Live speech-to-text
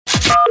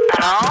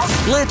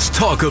Let's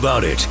talk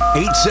about it.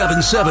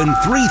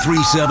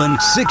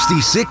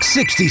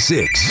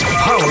 877-337-6666.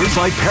 Powered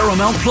by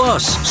Paramount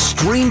Plus.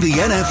 Stream the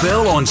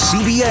NFL on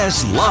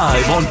CBS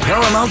live on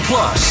Paramount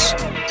Plus.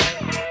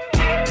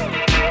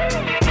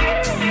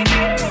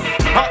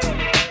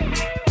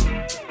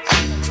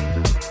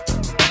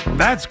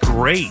 That's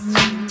great.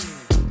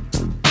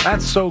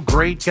 That's so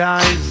great,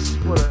 guys.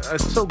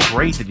 It's so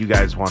great that you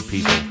guys want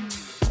people.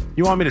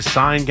 You want me to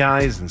sign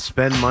guys and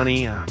spend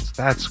money?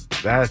 That's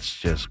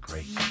just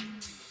great.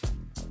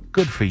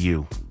 Good for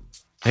you.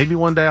 Maybe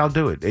one day I'll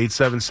do it.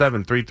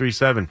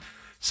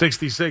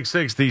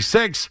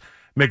 877-337-6666.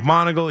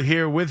 McMonigal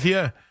here with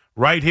you,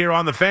 right here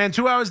on the Fan.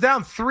 2 hours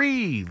down,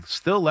 3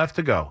 still left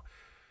to go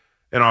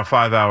in our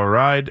 5-hour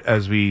ride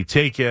as we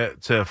take you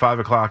to 5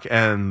 o'clock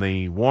and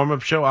the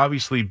warm-up show.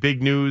 Obviously,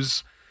 big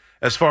news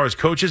as far as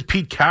coaches.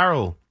 Pete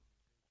Carroll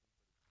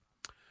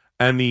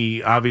and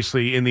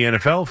obviously in the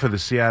NFL for the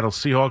Seattle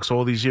Seahawks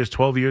all these years,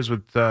 12 years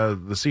with the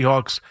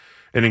Seahawks,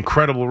 an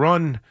incredible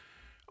run.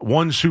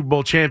 1 Super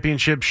Bowl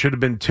championship, should have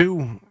been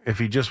 2 if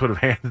he just would have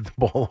handed the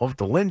ball off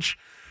to Lynch.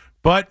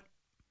 But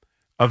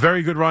a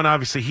very good run.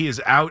 Obviously, he is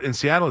out in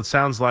Seattle. It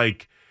sounds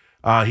like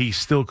he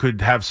still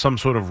could have some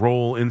sort of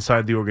role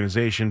inside the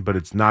organization, but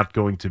it's not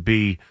going to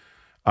be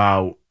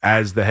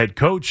as the head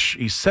coach.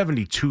 He's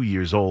 72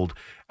 years old.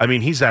 I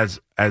mean, he's as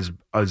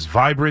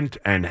vibrant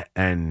and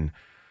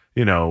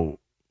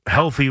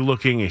healthy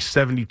looking a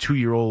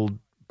 72-year-old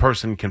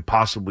person can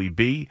possibly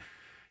be.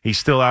 He's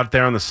still out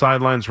there on the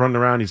sidelines running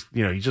around.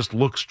 He just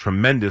looks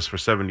tremendous for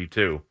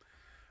 72.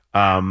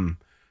 But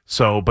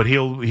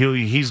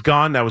he's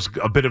gone. That was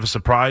a bit of a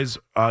surprise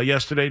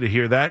yesterday to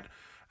hear that,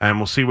 and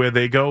we'll see where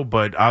they go.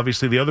 But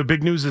obviously, the other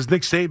big news is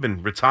Nick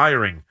Saban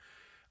retiring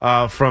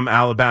from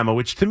Alabama,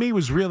 which to me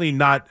was really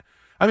not.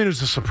 I mean, it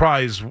was a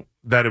surprise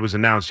that it was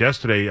announced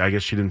yesterday. I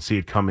guess you didn't see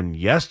it coming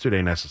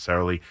yesterday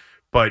necessarily,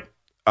 but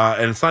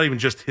and it's not even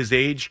just his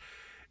age;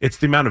 it's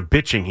the amount of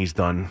bitching he's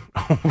done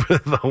over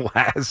the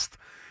last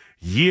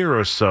year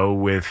or so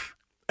with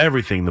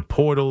everything, the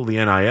portal, the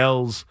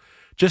NILs,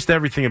 just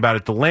everything about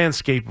it. The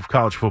landscape of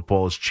college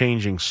football is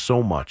changing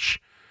so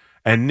much,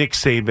 and Nick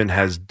Saban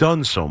has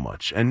done so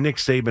much, and Nick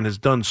Saban has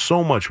done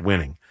so much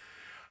winning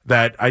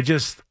that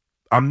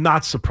I'm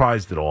not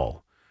surprised at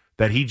all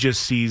that he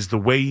just sees the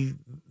way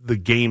the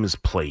game is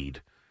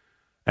played,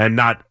 and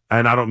I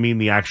don't mean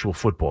the actual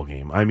football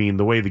game. I mean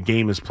the way the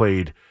game is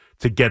played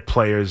to get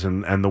players,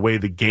 and the way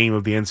the game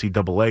of the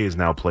NCAA is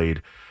now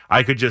played.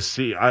 I could just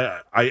see.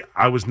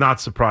 I was not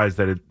surprised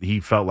that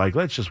he felt like,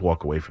 let's just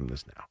walk away from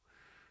this now.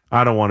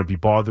 I don't want to be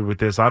bothered with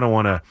this. I don't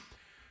want to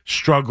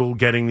struggle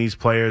getting these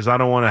players. I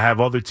don't want to have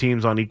other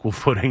teams on equal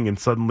footing and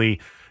suddenly,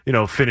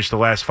 finish the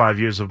last 5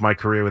 years of my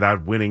career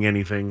without winning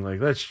anything.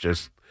 Like, let's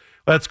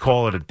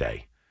call it a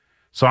day.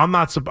 So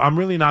I'm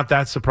really not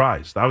that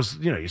surprised. I was,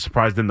 you're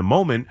surprised in the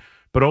moment,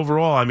 but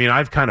overall, I mean,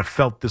 I've kind of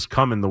felt this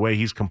coming the way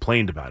he's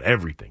complained about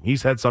everything.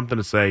 He's had something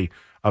to say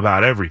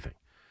about everything.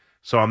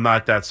 So I'm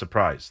not that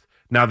surprised.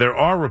 Now, there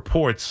are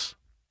reports.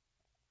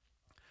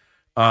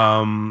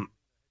 I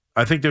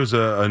think there was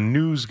a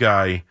news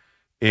guy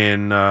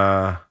in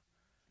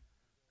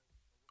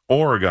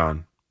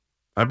Oregon.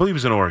 I believe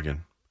he's in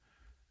Oregon.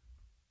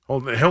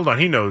 Hold on.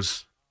 He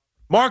knows.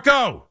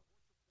 Marco!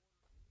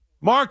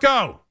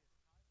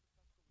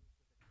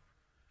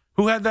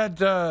 Who had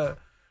that?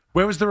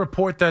 Where was the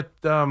report that,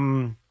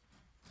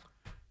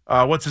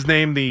 what's his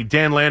name? The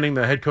Dan Lanning,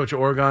 the head coach of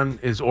Oregon,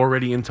 is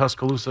already in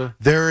Tuscaloosa?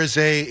 There is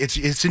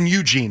it's in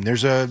Eugene.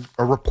 There's a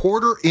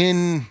reporter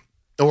in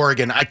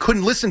Oregon. I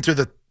couldn't listen to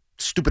the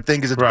stupid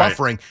thing because it's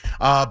buffering.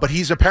 But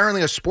he's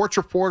apparently a sports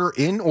reporter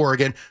in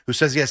Oregon who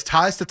says he has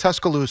ties to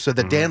Tuscaloosa,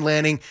 that Dan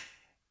Lanning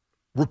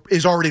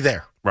is already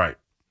there. Right.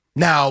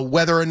 Now,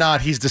 whether or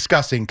not he's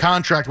discussing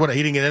contract, he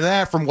didn't get into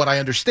that from what I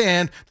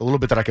understand, the little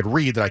bit that I could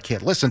read that I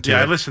can't listen to.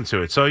 Yeah, I listened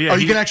to it. So, yeah. Oh,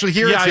 you can actually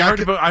hear it? Yeah, I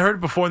heard it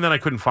before, and then I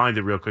couldn't find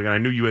it real quick, and I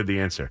knew you had the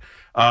answer.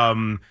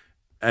 And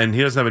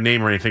he doesn't have a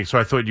name or anything, so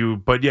I thought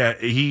but yeah,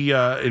 he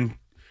in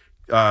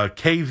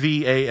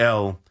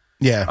KVAL,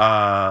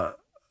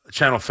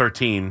 Channel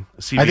 13,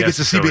 CBS I think it's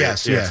a affiliate.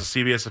 CBS, yeah. It's a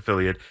CBS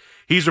affiliate.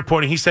 He's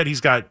reporting, he said he's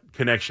got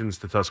connections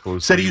to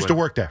Tuscaloosa. Said he used to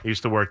work there. He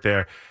used to work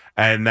there.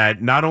 And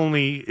that not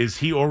only is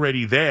he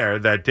already there,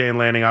 that Dan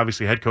Lanning,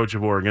 obviously head coach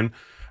of Oregon,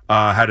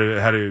 had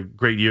a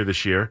great year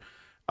this year.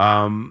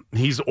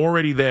 He's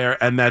already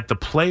there, and that the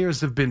players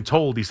have been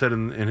told, he said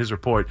in his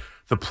report,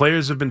 the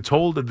players have been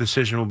told the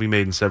decision will be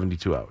made in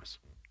 72 hours.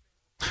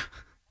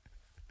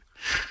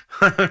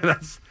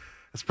 That's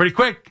pretty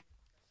quick.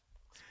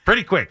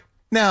 Pretty quick.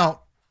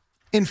 Now,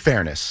 in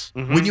fairness,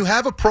 when you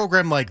have a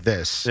program like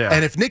this,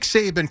 and if Nick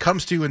Saban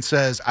comes to you and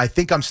says, I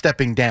think I'm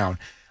stepping down,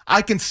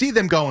 I can see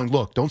them going,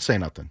 look, don't say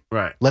nothing.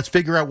 Right. Let's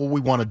figure out what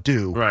we want to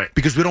do. Right.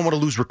 Because we don't want to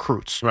lose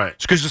recruits. Right.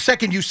 Because the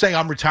second you say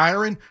I'm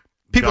retiring,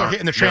 people are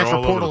hitting the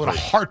transfer portal in a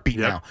heartbeat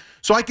now.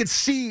 So I can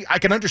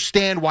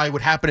understand why it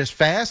would happen as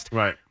fast.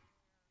 Right.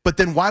 But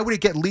then why would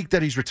it get leaked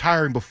that he's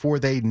retiring before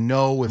they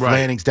know if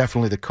Lanning's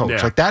definitely the coach?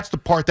 Yeah. Like, that's the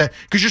part that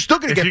 – because you're still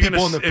going to get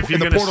people in the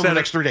portal in the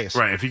next 3 days.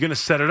 Right. If you're going to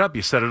set it up,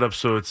 you set it up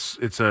so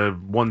it's a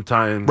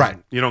one-time – right.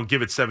 You don't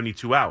give it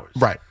 72 hours.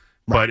 Right.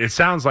 But it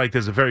sounds like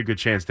there's a very good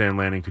chance Dan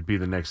Lanning could be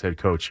the next head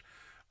coach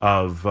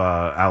of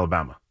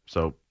Alabama.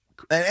 So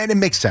 – And it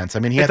makes sense. I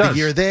mean, he had the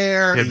year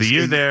there. He had the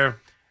year there.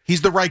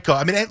 He's the right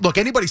coach. I mean, look,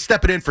 anybody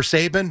stepping in for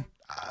Saban,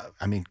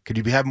 I mean, could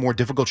you have more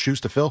difficult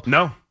shoes to fill?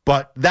 No.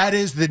 But that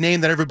is the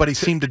name that everybody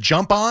seemed to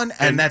jump on,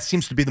 and that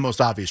seems to be the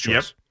most obvious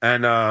choice.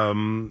 Yep.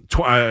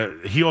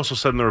 And he also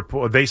said in the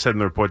report, they said in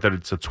the report that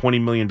it's a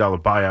 $20 million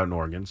buyout in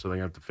Oregon, so they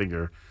have to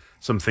figure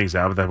some things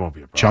out, but that won't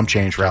be a problem. Chump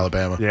change for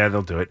Alabama. Yeah,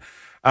 they'll do it.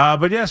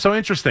 But yeah, so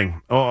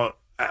interesting.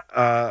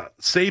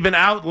 Saban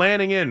out,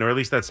 Lanning in, or at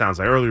least that sounds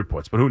like early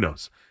reports, but who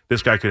knows?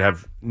 This guy could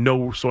have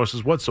no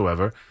sources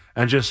whatsoever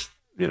and just,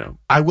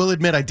 I will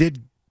admit I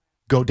did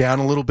go down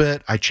a little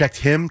bit. I checked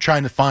him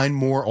trying to find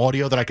more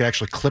audio that I could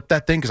actually clip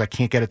that thing because I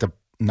can't get it to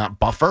not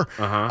buffer.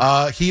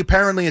 He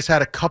apparently has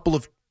had a couple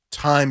of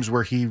times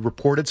where he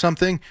reported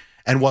something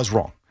and was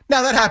wrong.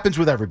 Now, that happens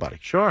with everybody.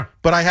 Sure.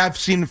 But I have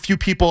seen a few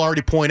people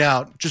already point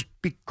out, just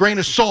be grain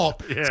of salt,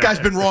 this guy's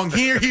been wrong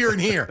here, here, and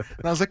here.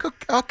 And I was like,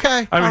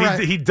 okay. I mean, right.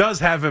 he does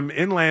have him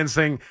in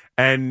Lansing,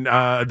 and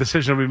a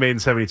decision will be made in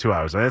 72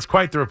 hours. And that's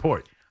quite the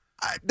report.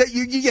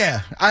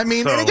 Yeah, I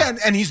mean, So, and again,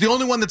 and he's the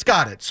only one that's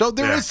got it. So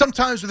there is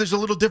sometimes where there's a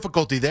little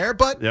difficulty there,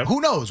 but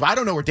who knows? I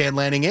don't know where Dan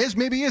Lanning is.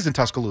 Maybe he is in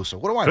Tuscaloosa.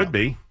 What do I know? Could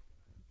be.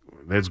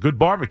 There's good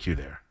barbecue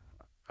there.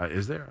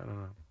 Is there? I don't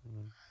know.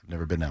 I've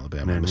never been to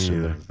Alabama. Me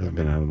either. I've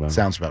been to Alabama.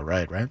 Sounds about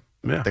right?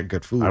 Yeah. They're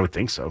good food. I would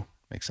think so.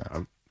 Makes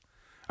sense.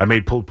 I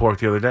made pulled pork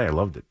the other day. I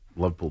loved it.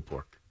 Love pulled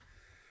pork.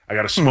 I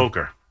got a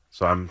smoker,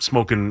 so I'm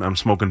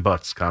smoking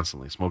butts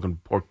constantly.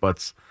 Smoking pork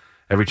butts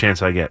every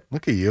chance I get.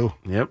 Look at you.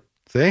 Yep.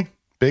 See?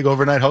 Big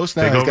overnight host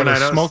now. He's got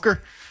a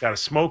smoker. Got a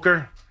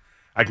smoker.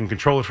 I can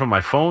control it from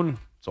my phone.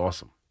 It's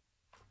awesome.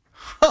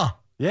 Huh.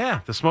 Yeah.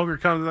 The smoker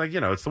comes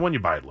it's the one you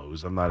buy at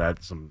Lowe's. I'm not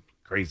at some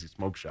crazy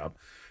smoke shop.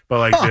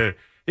 But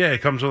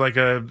it comes with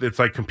it's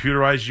like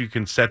computerized. You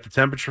can set the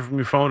temperature from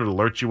your phone. It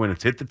alerts you when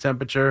it's hit the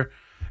temperature.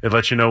 It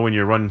lets you know when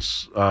you're running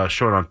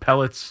short on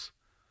pellets.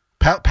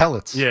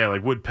 Pellets? Yeah,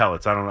 like wood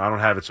pellets. I don't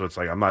have it, so it's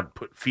like I'm not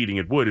feeding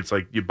it wood. It's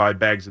like you buy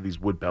bags of these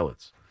wood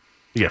pellets.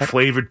 You get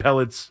flavored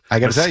pellets. I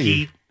got to tell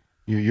you.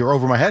 You're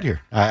over my head here.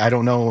 I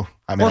don't know.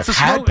 I mean, I've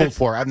had pulled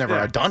pork. I've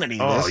never done any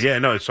of this. Oh, yeah,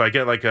 no. So I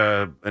get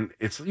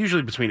it's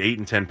usually between 8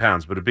 and 10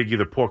 pounds, but a big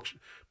either pork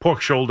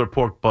shoulder,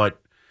 pork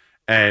butt,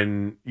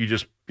 and you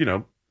just,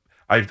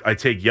 I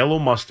take yellow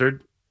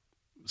mustard,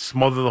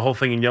 smother the whole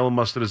thing in yellow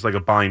mustard as like a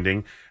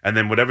binding, and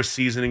then whatever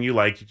seasoning you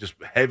like, you just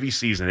heavy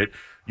season it.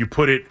 You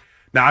put it.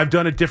 Now I've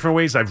done it different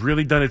ways. I've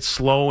really done it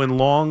slow and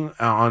long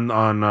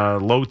on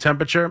low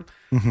temperature.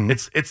 Mm-hmm.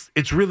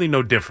 It's really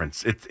no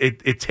difference.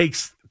 It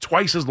takes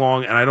twice as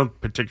long, and I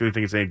don't particularly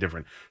think it's any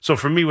different. So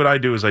for me, what I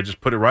do is I just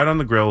put it right on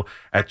the grill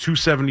at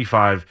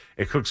 275.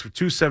 It cooks for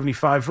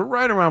 275 for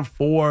right around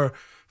 4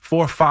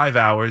 or 5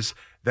 hours.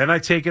 Then I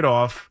take it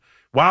off.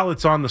 While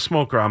it's on the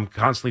smoker, I'm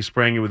constantly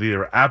spraying it with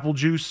either apple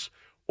juice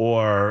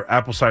or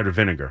apple cider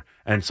vinegar,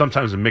 and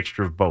sometimes a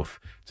mixture of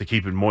both to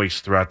keep it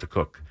moist throughout the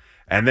cook.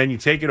 And then you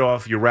take it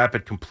off, you wrap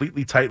it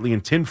completely tightly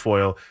in tin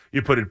foil,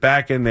 you put it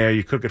back in there,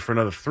 you cook it for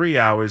another 3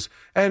 hours,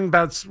 and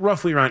about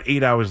roughly around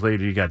 8 hours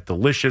later, you got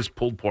delicious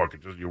pulled pork.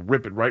 You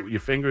rip it right with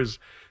your fingers.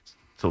 It's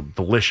so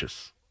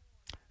delicious.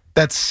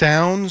 That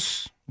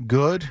sounds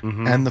good.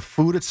 Mm-hmm. And the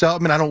food itself,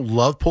 I mean, I don't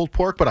love pulled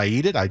pork, but I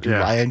eat it. I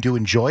do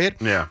enjoy it.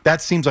 Yeah.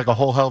 That seems like a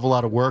whole hell of a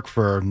lot of work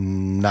for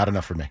not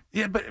enough for me.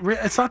 Yeah, but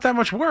it's not that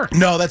much work.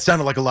 No, that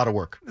sounded like a lot of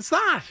work. It's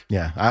not.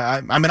 Yeah.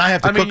 I mean, I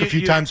have to cook a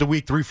few times a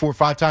week, 3, 4,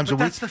 5 times a week.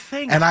 That's the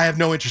thing. And I have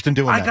no interest in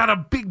doing that. I got a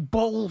big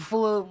bowl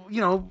full of,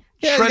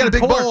 yeah, you got a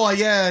big pork. bowl.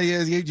 Yeah.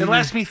 It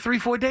lasts me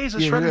 3-4 days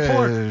of shredded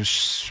pork.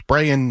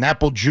 Spraying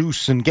apple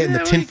juice and getting the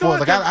tin foil.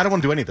 Like, I don't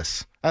want to do any of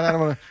this. I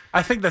don't want to.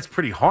 I think that's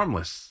pretty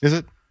harmless. Is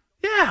it?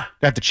 Yeah.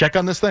 I have to check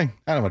on this thing?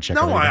 I don't want to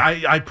check on it. No,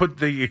 I put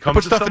it comes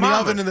with stuff in the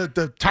oven and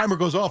the timer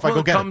goes off. I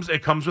go get it.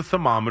 It comes with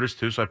thermometers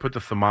too, so I put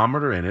the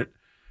thermometer in it,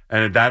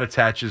 and that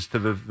attaches to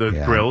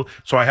the grill.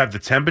 So I have the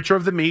temperature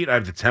of the meat. I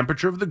have the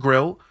temperature of the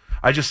grill.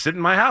 I just sit in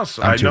my house.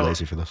 I'm too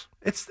lazy for this.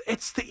 It's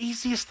the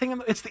easiest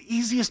thing. It's the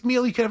easiest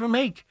meal you could ever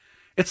make.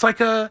 It's like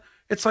the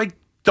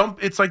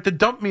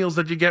dump meals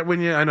that you get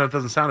when you. I know it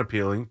doesn't sound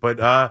appealing, but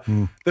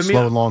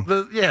slow and long.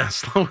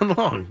 Slow and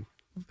long.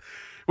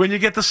 When you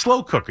get the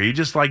slow cooker, you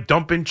just like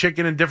dump in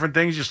chicken and different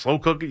things. You slow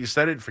cook it, you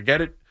set it, forget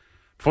it.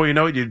 Before you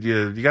know it,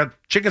 you got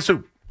chicken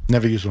soup.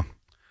 Never use one.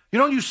 You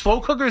don't use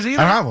slow cookers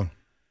either? I don't have one.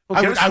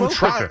 Well, I would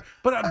try.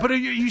 But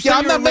you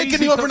I'm not making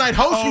the overnight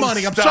host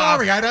money. I'm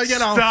sorry.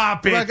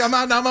 Stop it. Like, I'm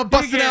not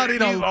busting out.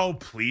 Oh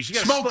please, you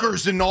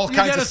smokers and all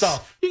kinds of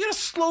stuff. You get a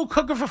slow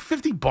cooker for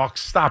 $50.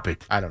 Stop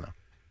it. I don't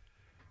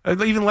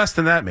know. Even less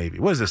than that, maybe.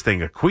 What is this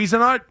thing? A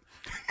Cuisinart?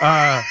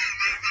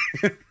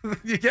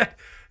 You get.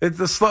 It's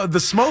the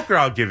smoker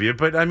I'll give you,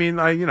 but I mean,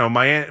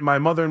 my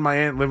mother and my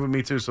aunt live with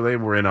me too, so they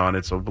were in on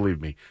it. So believe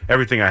me,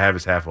 everything I have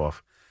is half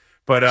off.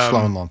 But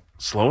slow and long.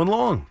 Slow and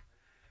long.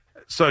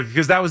 So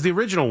because that was the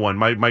original one.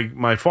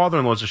 My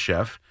father-in-law's a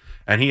chef,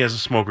 and he has a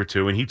smoker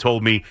too, and he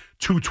told me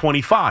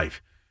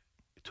 225.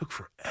 It took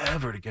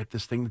forever to get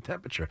this thing to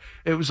temperature.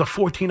 It was a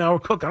 14-hour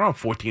cook. I don't have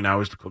 14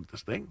 hours to cook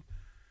this thing.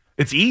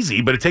 It's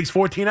easy, but it takes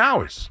 14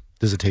 hours.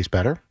 Does it taste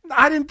better?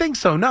 I didn't think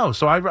so, no.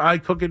 So I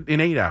cook it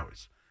in 8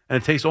 hours,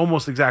 and it tastes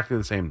almost exactly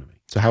the same to me.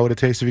 So how would it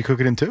taste if you cook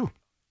it in 2?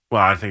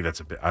 Well, I think that's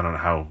a bit. I don't know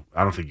how.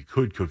 I don't think you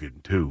could cook it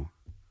in 2.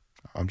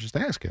 I'm just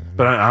asking.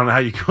 But I don't know how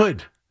you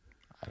could.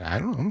 I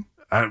don't know.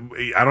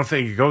 I don't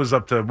think it goes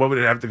up to, what would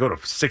it have to go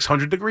to,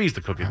 600 degrees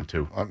to cook it in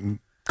 2?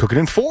 Cook it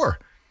in 4.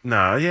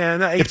 No,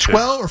 8. If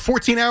 12 or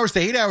 14 hours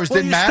to 8 hours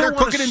didn't matter,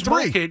 cook it in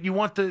 3. You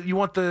want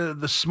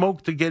the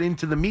smoke to get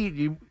into the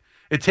meat.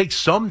 It takes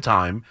some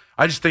time.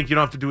 I just think you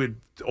don't have to do it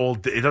all.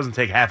 It doesn't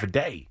take half a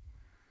day.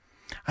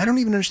 I don't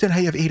even understand how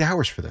you have 8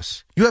 hours for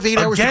this. You have 8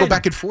 hours to go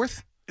back and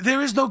forth?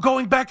 There is no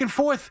going back and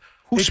forth.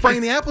 Who's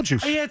spraying the apple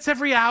juice? Yeah, it's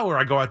every hour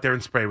I go out there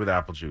and spray with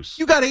apple juice.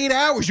 You got 8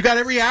 hours. You got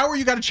every hour.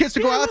 You got a chance to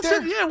go out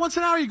there. Once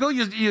an hour you go.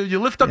 You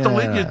lift up the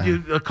lid.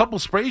 You a couple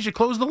sprays. You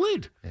close the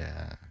lid.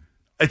 Yeah.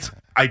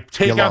 I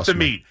take out the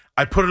meat.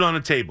 I put it on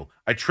a table.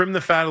 I trim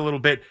the fat a little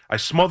bit. I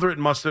smother it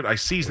in mustard. I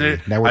season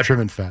it. Now we're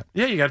trimming fat.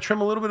 Yeah, you got to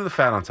trim a little bit of the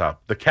fat on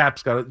top. The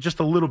cap's got just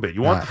a little bit.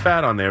 You want the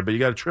fat on there, but you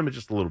got to trim it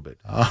just a little bit.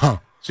 Oh.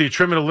 So you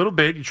trim it a little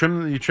bit. You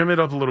trim it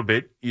up a little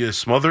bit. You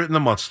smother it in the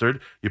mustard.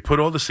 You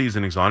put all the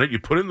seasonings on it. You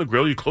put it in the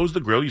grill. You close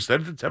the grill. You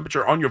set it to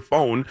temperature on your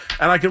phone.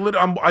 And I do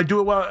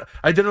it while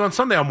I did it on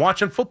Sunday. I'm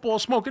watching football,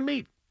 smoking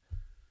meat.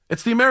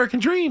 It's the American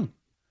dream.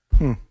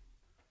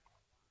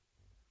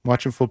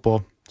 Watching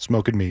football,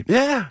 smoking meat.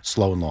 Yeah,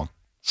 slow and long.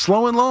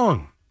 Slow and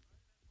long.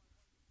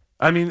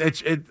 I mean,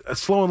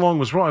 slow and long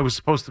was wrong. It was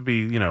supposed to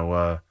be,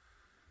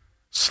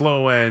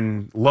 slow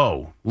and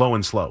low, low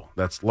and slow.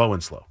 That's low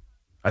and slow.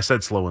 I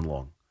said slow and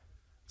long.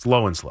 It's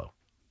low and slow.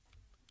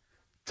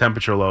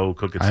 Temperature low,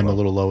 cook it slow. I'm a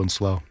little low and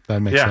slow.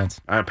 That makes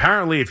sense.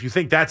 Apparently, if you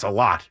think that's a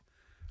lot,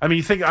 I mean,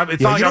 you think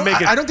it's not like I'm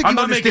making. I don't think I'm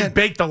not making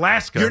baked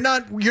Alaska. You're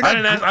not.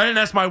 I didn't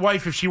ask my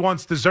wife if she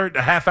wants dessert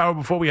a half hour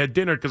before we had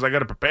dinner because I got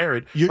to prepare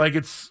it.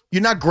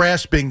 You're not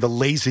grasping the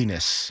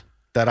laziness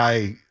that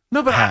I.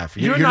 No, but have.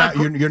 You're not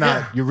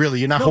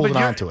holding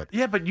on to it.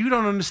 Yeah, but you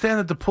don't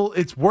understand that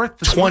it's worth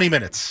the 20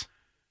 minutes.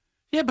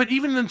 Yeah, but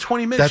even in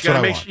 20 minutes, that's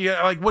what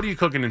I want. What are you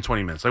cooking in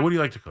 20 minutes? Like, what do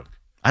you like to cook?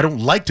 I don't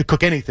like to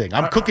cook anything.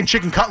 I'm cooking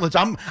chicken cutlets.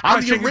 I'm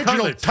the original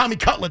cutlets. Tommy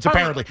Cutlets,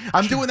 apparently.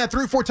 I'm doing that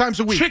 3 or 4 times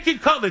a week. Chicken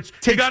cutlets.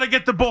 You got to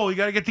get the bowl. You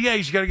got to get the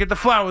eggs. You got to get the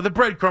flour, the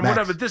breadcrumb,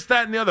 whatever, this,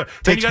 that, and the other.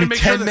 Takes me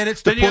 10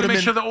 minutes to put them in. Then you got to make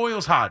sure the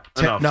oil's hot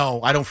enough.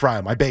 No, I don't fry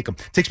them. I bake them.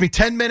 Takes me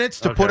 10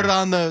 minutes to put it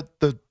on the.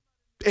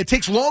 It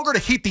takes longer to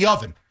heat the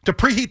oven, to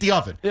preheat the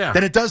oven,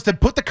 than it does to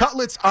put the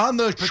cutlets on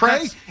the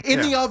tray in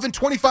the oven.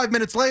 25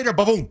 minutes later,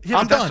 boom,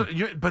 I'm done.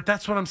 But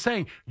that's what I'm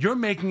saying. You're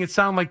making it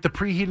sound like the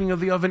preheating of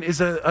the oven is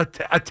a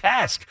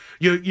task.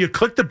 You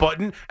click the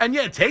button, and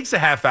it takes a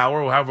half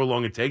hour or however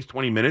long it takes,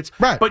 20 minutes.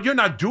 Right. But you're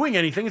not doing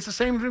anything. It's the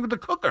same thing with the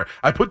cooker.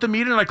 I put the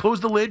meat in, I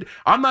close the lid.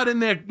 I'm not in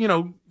there,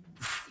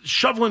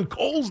 shoveling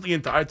coals the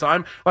entire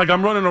time like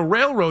I'm running a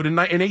railroad in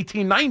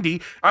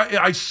 1890.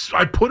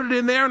 I put it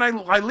in there and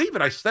I leave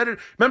it. I set it.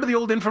 Remember the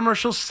old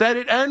infomercial? Set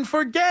it and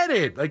forget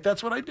it. Like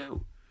that's what I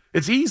do.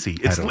 It's easy.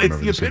 It's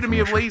the epitome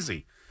of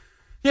lazy.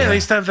 Yeah, they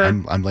used to have that.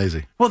 I'm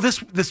lazy. Well,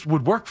 this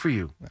would work for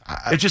you.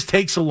 It just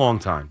takes a long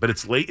time, but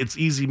it's late. It's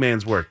easy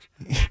man's work.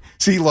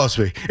 See, you lost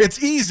me.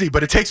 It's easy,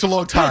 but it takes a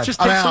long time. Yeah, it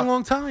just takes a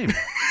long time.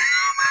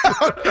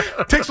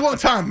 It takes a long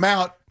time.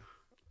 Mount.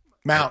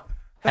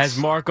 Has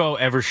Marco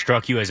ever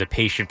struck you as a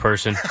patient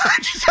person?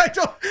 I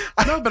don't.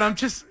 No, but I'm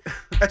just.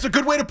 That's a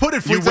good way to put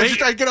it.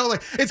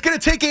 It's going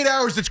to take 8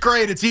 hours. It's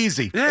great. It's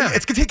easy. Yeah.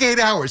 It's going to take 8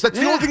 hours. That's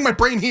the only thing my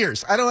brain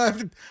hears. I don't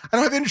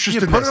have interest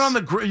in put this. it on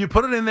the. You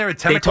put it in there at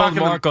 10 o'clock. They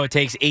told Marco it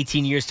takes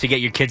 18 years to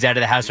get your kids out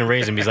of the house and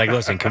raise them. He's like,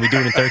 listen, can we do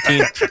it in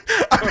 13?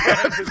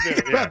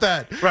 About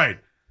that, right?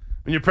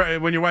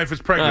 When your wife was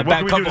pregnant, what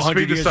can we do to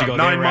speed this up?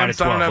 9 months.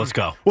 12. Let's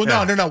go. Well,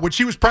 no. When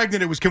she was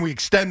pregnant, it was can we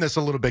extend this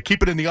a little bit?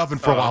 Keep it in the oven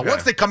for a while. Okay.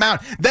 Once they come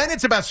out, then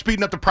it's about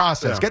speeding up the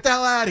process. Get the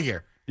hell out of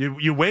here.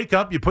 You wake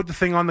up, you put the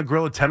thing on the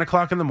grill at 10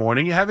 o'clock in the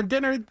morning. You're having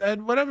dinner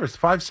at whatever, it's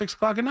 5, 6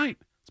 o'clock at night.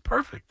 It's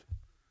perfect.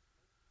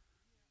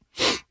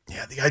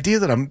 Yeah, the idea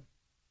that I'm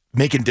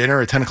making dinner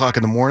at 10 o'clock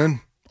in the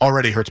morning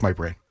already hurts my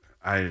brain.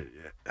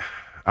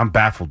 I'm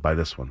baffled by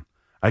this one.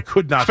 I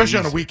could not, especially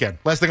on a weekend.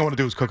 Last thing I want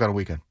to do is cook on a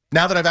weekend.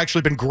 Now that I've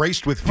actually been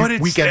graced with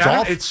weekends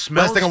off,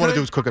 last thing I want to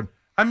do is cook.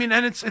 I mean,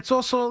 and it's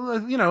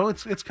also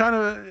it's kind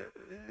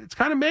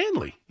of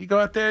manly. You go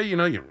out there,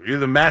 you're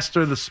the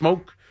master of the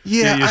smoke.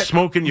 Yeah, you're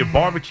smoking, you're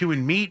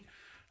barbecuing meat.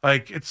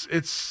 Like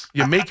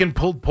you're making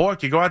pulled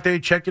pork. You go out there, you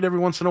check it every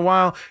once in a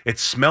while. It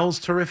smells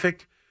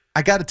terrific.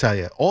 I got to tell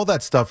you, all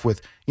that stuff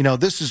with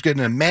this is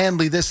getting a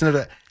manly this and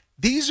that.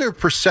 These are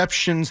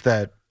perceptions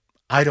that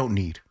I don't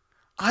need.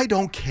 I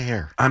don't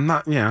care. I'm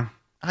not. Yeah.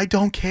 I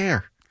don't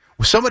care.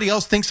 Somebody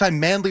else thinks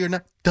I'm manly or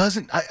not.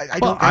 Doesn't. I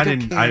don't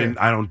care.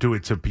 I don't do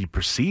it to be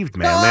perceived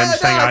manly. I'm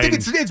saying I think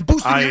it's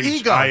boosting your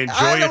ego. I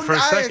enjoy it for a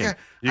second.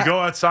 You go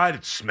outside,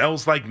 it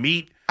smells like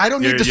meat. I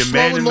don't need the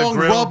slow and long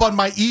rub on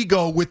my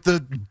ego with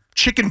the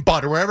chicken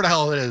butt or whatever the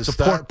hell it is.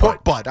 The pork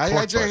butt. I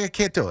Pork butt.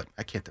 can't do it.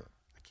 I can't do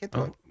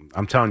it.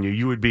 I'm telling you,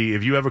 you would be,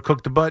 if you ever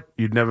cooked a butt,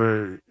 you'd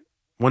never,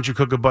 once you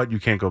cook a butt, you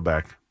can't go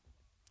back.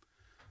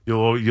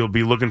 You'll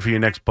be looking for your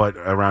next butt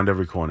around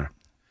every corner.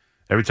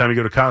 Every time you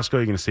go to Costco,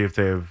 you're going to see if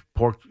they have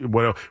pork.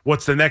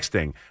 What's the next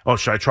thing? Oh,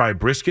 should I try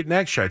brisket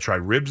next? Should I try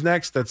ribs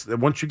next? That's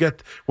once you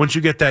get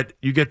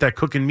that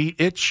cooking meat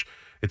itch,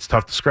 it's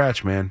tough to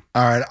scratch, man.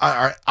 All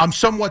right. I'm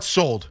somewhat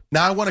sold.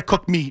 Now I want to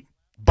cook meat.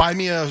 Buy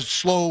me a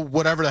slow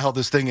whatever the hell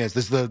this thing is.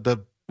 This is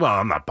the Well,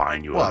 I'm not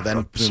buying you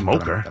a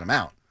smoker. Then I'm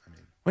out.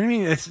 What do you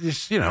mean? It's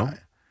just,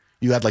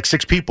 You had like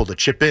 6 people to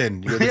chip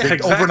in. You're the big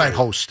exactly. overnight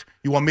host.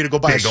 You want me to go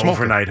buy a smoker?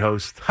 Overnight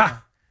host.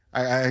 Ha!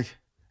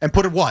 And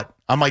put it what?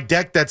 On my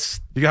deck,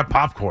 You got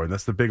popcorn.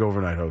 That's the big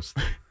overnight host.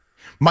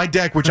 my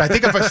deck, which I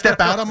think if I step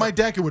out on my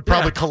deck, it would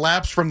probably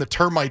collapse from the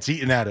termites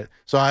eating at it.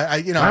 So All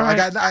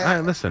right,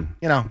 listen.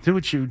 Do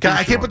what you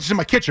I can't put this in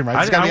my kitchen,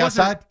 right? It's got to be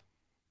outside?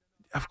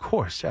 Of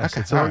course, yes.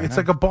 Okay, it's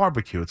like a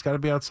barbecue. It's got to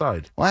be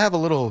outside. Well, I have a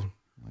little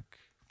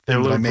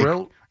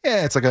grill?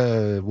 Yeah, it's like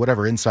a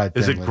whatever inside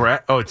thing. Is it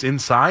it's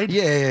inside?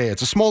 Yeah.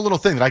 It's a small little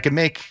thing that I can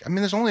make. I mean,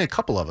 there's only a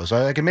couple of us.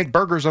 I can make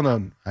burgers on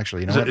the.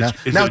 Actually, you know what?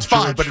 Now it's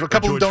fine, but a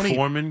couple of them don't eat.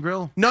 Foreman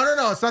grill?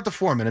 No. It's not the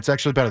Foreman. It's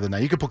actually better than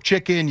that. You can put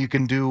chicken. You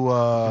can do.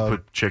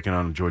 Put chicken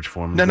on a George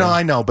Foreman. No,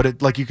 I know,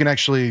 but you can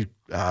actually.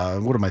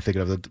 What am I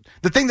thinking of?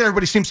 The thing that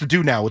everybody seems to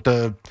do now with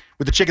the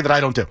chicken that I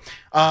don't do.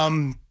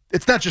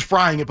 It's not just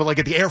frying it, but like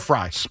at the air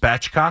fry.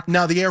 Spatchcock?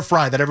 No, the air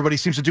fry that everybody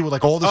seems to do with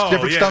like all this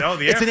different stuff. No,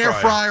 it's an air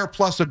fryer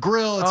plus a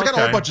grill. It's got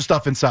a whole bunch of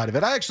stuff inside of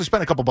it. I actually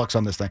spent a couple bucks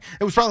on this thing.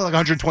 It was probably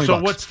like $120. So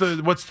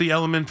what's the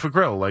element for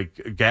grill?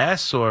 Like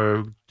gas, or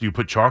do you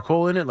put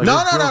charcoal in it? Like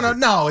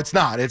No, it's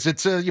not.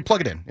 It's you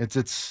plug it in. It's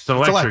an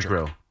electric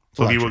grill.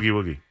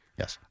 Boogie.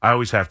 Yes. I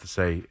always have to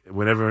say,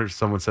 whenever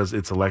someone says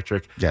it's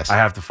electric, yes. I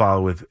have to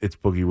follow with it's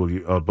boogie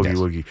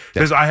woogie.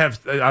 Because I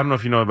don't know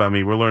if you know about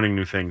me, we're learning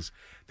new things.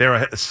 There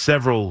are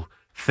several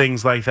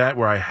things like that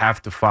where I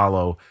have to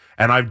follow,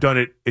 and I've done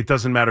it. It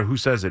doesn't matter who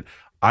says it.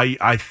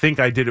 I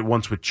think I did it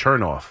once with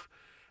Chernoff,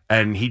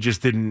 and he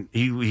just didn't.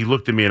 He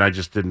looked at me, and I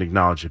just didn't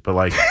acknowledge it. But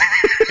like,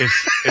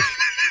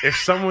 if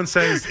someone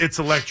says it's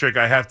electric,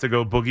 I have to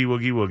go boogie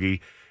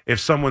woogie. If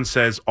someone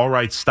says, all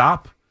right,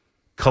 stop,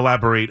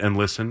 collaborate and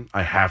listen,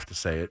 I have to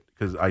say it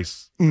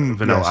because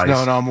Vanilla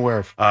Ice. No, I'm aware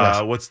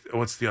of.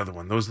 What's the other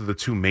one? Those are the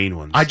two main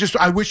ones.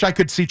 I wish I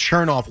could see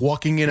Chernoff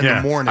walking in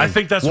the morning. I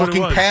think that's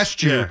walking what it was.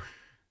 past you. Yeah.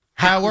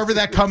 However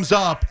that comes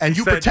up, and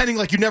you pretending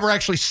like you never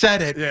actually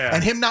said it,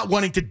 and him not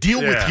wanting to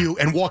deal with you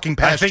and walking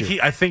past you.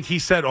 I think he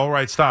said, all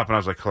right, stop. And I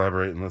was like,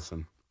 collaborate and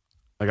listen.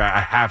 Like,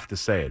 I have to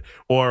say it.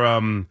 Or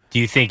do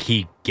you think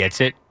he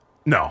gets it?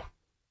 No.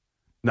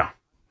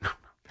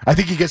 I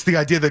think he gets the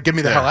idea that get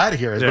me the hell out of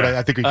here is what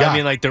I think we got. I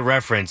mean, like the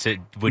reference,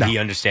 would he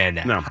understand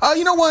that? No.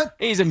 You know what?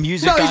 He's a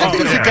music guy. He's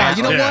a music guy.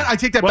 You know what? I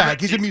take that back.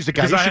 He's a music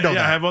guy. He should know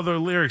that. I have other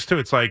lyrics, too.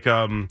 It's like,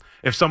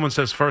 if someone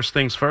says first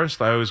things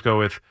first, I always go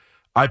with,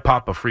 I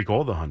pop a freak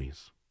all the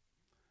honeys.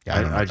 Yeah,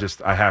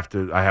 I have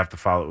to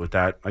follow it with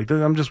that.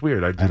 I'm just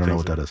weird. I don't know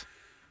what that is.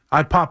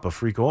 I pop a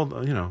freak all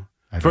the,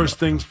 first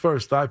things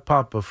first, I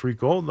pop a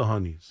freak all the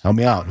honeys. Help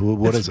me out.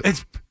 What is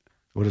it?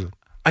 What is it?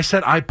 I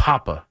said I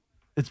papa.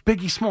 It's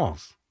Biggie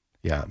Smalls.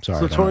 Yeah, I'm sorry.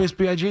 Notorious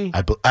B.I.G.?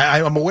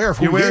 I'm aware of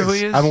who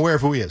he is. I'm aware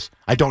of who he is.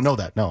 I don't know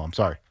that. No, I'm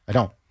sorry. I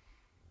don't.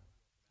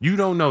 You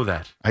don't know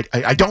that?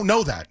 I don't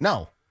know that.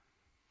 No.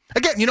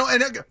 Again,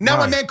 and now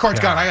my man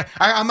card's gone.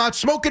 I'm not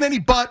smoking any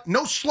butt.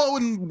 No slow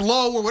and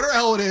blow or whatever the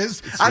hell it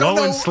is. I don't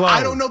know.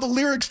 I don't know the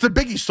lyrics to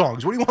Biggie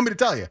songs. What do you want me to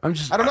tell you? I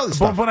don't know this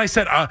stuff. But I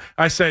said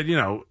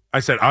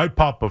I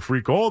pop a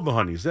freak all the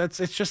honeys. It's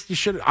just you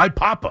should. I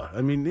papa.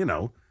 I mean,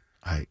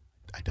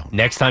 I don't.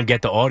 Next time,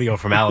 get the audio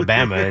from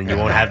Alabama, and you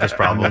won't have this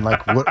problem.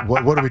 Like,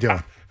 what are we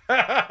doing?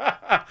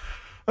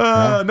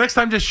 Next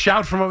time, just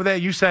shout from over there.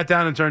 You sat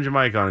down and turned your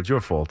mic on. It's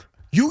your fault.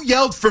 You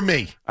yelled for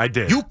me. I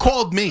did. You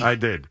called me. I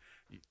did.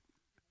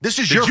 This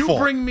is your fault. Did you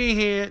bring me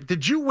here?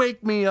 Did you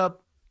wake me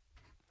up?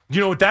 Do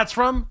you know what that's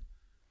from?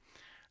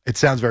 It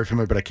sounds very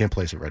familiar, but I can't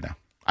place it right now.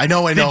 I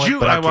know it,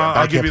 but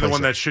I'll give you the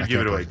one that should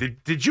give it away.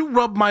 Did you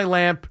rub my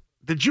lamp?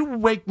 Did you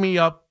wake me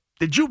up?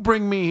 Did you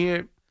bring me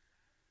here?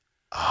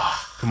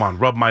 Come on,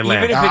 rub my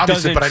lamp. Even if it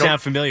doesn't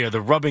sound familiar, the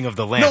rubbing of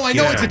the lamp. No, I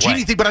know it's a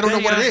genie thing, but I don't know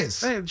what it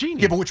is.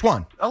 Genie. Yeah, but which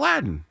one?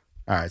 Aladdin.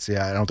 All right, see,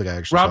 I don't think I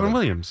actually Robin saw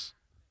Williams.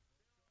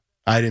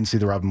 I didn't see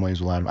the Robin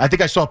Williams Aladdin. I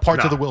think I saw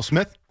parts of the Will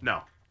Smith.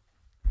 No.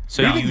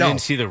 So you didn't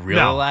see the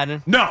real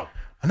Aladdin? No.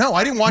 No,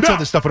 I didn't watch all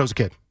this stuff when I was a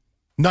kid.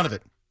 None of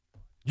it.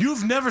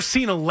 You've never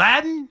seen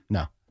Aladdin?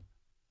 No.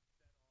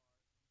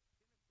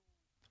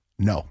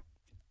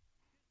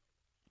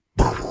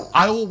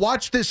 I will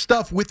watch this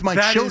stuff with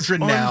my children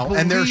now,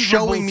 and they're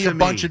showing me a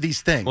bunch of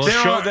these things. Well,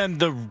 show them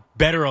the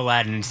better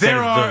Aladdin instead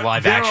of the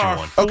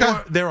live-action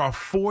one. There are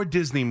 4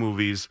 Disney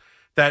movies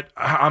that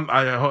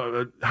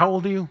how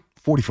old are you?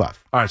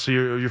 45. All right, so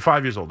you're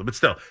 5 years older, but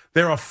still,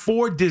 there are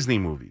 4 Disney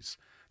movies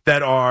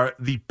that are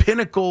the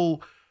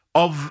pinnacle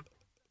of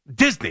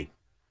Disney,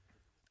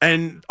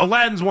 and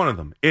Aladdin's one of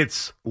them.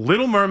 It's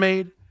Little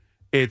Mermaid,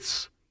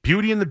 it's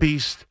Beauty and the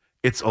Beast,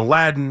 it's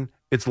Aladdin,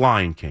 it's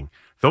Lion King.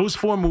 Those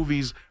 4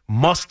 movies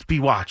must be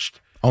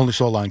watched. Only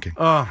saw Lion King.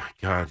 Oh, my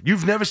God.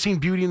 You've never seen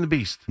Beauty and the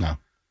Beast? No.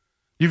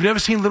 You've never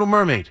seen Little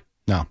Mermaid?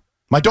 No.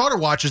 My daughter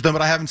watches them,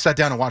 but I haven't sat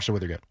down and watched it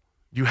with her yet.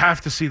 You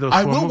have to see those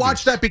I 4 will movies.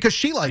 watch that because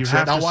she likes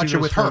it. I'll watch it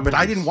with her, but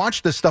I didn't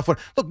watch this stuff.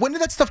 Look, when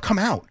did that stuff come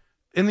out?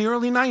 In the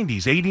early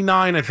 90s,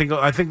 89, I think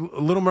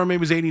Little Mermaid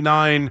was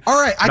 89.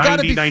 All right, I got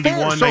to be 91,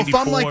 fair. So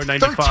 94, if I'm like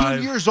 95.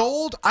 13 years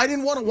old, I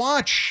didn't want to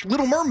watch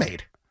Little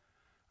Mermaid.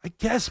 I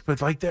guess,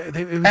 but like that.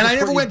 And I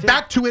never went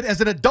back to it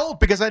as an adult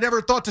because I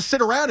never thought to sit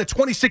around at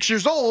 26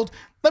 years old.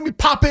 Let me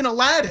pop in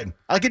Aladdin.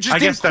 Like it just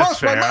didn't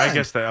cross my mind. I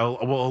guess that.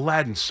 Well,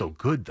 Aladdin's so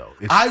good though.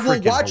 It's I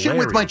will watch hilarious. it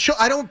with my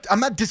children.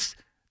 I'm not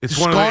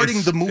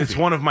discarding the movie. It's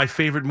one of my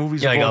favorite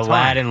movies. Yeah, of like all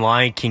Aladdin, time.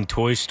 Lion King,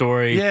 Toy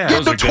Story. Yeah, Yeah,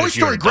 those no, are good Toy if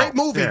you're Story, an great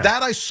adult. movie. Yeah.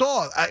 That I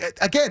saw.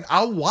 Again,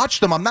 I'll watch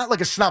them. I'm not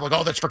like a snob, like,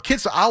 oh, that's for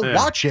kids. I'll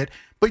watch it.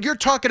 But you're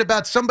talking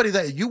about somebody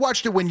that you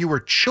watched it when you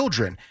were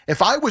children.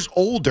 If I was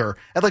older,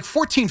 at like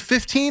 14,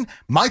 15,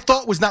 my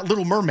thought was not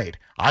Little Mermaid.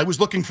 I was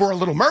looking for a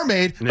Little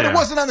Mermaid, but it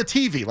wasn't on the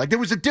TV. Like there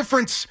was a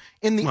difference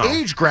in the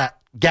age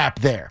gap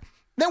there.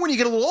 Then when you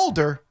get a little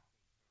older,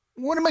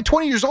 when am I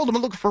 20 years old? I'm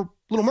looking for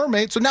Little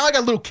Mermaid. So now I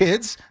got little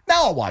kids.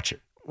 Now I'll watch it.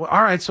 Well,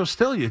 all right, so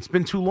still, it's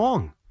been too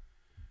long.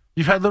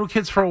 You've had little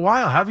kids for a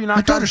while. Have you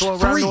not gotten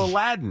around to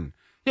Aladdin?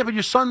 Yeah, but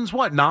your son's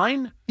what,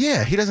 9?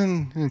 Yeah, he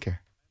doesn't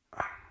care.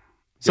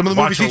 Some of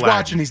the movies he's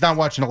watching, he's not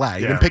watching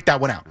Aladdin. He didn't pick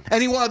that one out.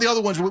 Any one of the other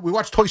ones, we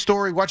watched Toy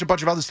Story, we watched a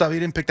bunch of other stuff. He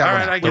didn't pick that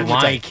one out. The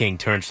Lion King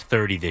turns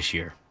 30 this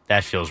year.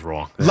 That feels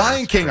wrong.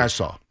 Lion King I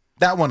saw.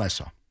 That one I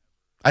saw.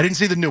 I didn't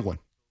see the new one.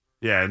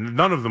 Yeah,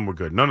 none of them were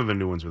good. None of the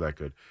new ones were that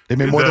good. They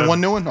made more than one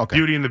new one? Okay.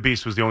 Beauty and the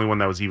Beast was the only one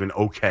that was even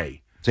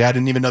okay. See, I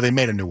didn't even know they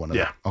made a new one of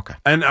that. Okay.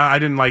 And I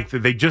didn't like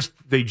that. They just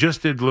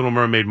did Little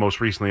Mermaid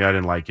most recently. I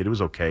didn't like it. It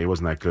was okay. It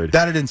wasn't that good.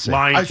 That I didn't see.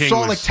 I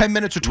saw like 10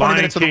 minutes or 20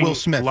 minutes of the Will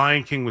Smith.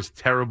 Lion King was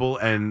terrible,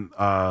 and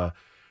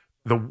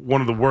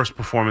one of the worst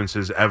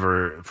performances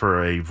ever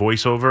for a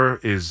voiceover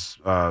is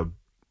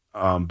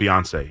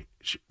Beyonce.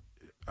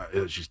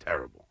 She's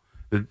terrible.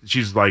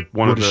 She's like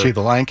one of the. Is she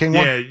the Lion King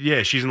one?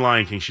 Yeah, she's in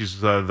Lion King.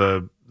 She's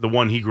the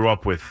one he grew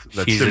up with.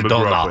 That she's Simba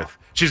adult grew up Nala. with.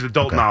 She's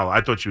adult Nala.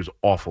 I thought she was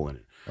awful in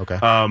it. Okay.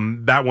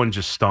 That one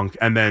just stunk,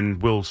 and then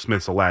Will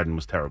Smith's Aladdin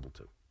was terrible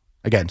too.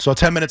 Again, so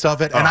 10 minutes of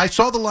it, and I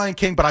saw the Lion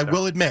King, but I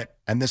will admit,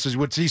 and this is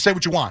what you say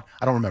what you want.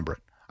 I don't remember it.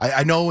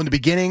 I know in the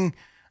beginning,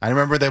 I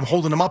remember them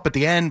holding him up at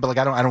the end, but like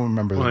I don't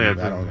remember the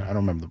movie. I don't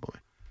remember the movie.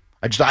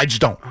 I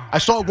just don't. I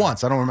saw it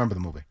once. I don't remember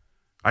the movie.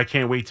 I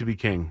Can't Wait to Be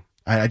King.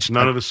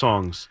 None of the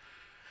songs.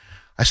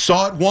 I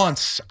saw it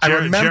once. I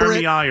remember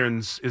Jeremy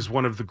Irons is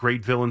one of the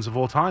great villains of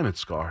all time at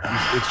Scar.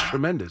 It's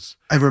tremendous.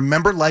 I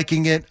remember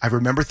liking it. I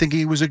remember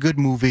thinking it was a good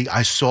movie.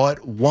 I saw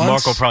it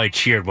once. Marco probably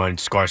cheered when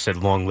Scar said,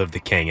 "Long live the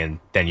king,"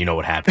 and then you know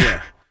what happened.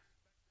 Yeah.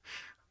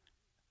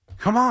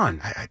 Come on.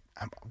 What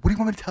do you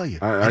want me to tell you?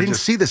 I didn't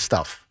see this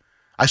stuff.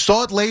 I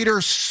saw it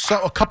later,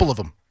 a couple of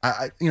them.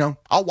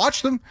 I'll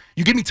watch them.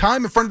 You give me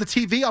time in front of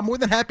the TV, I'm more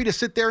than happy to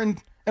sit there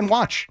and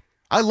watch.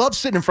 I love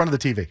sitting in front of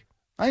the TV.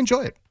 I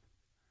enjoy it.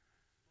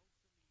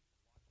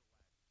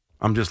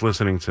 I'm just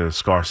listening to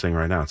Scar sing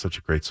right now. It's such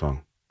a great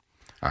song.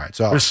 All right,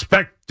 so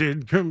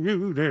respected,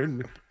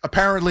 commuted.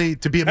 Apparently,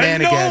 to be a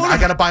man again, I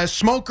got to buy a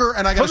smoker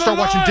and I got to start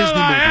watching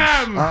Disney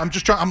movies. I'm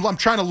just trying. I'm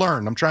trying to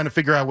learn. I'm trying to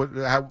figure out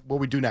what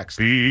we do next.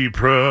 Be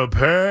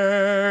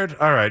prepared.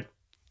 All right.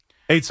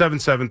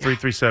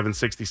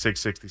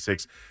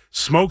 877-337-6666.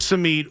 Smoke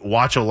some meat.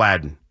 Watch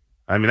Aladdin.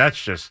 I mean,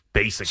 that's just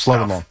basic Slow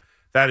stuff. along.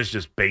 That is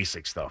just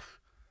basic stuff.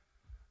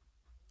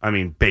 I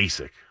mean,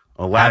 basic.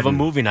 Aladdin. Have a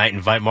movie night.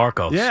 Invite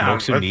Marco. Yeah,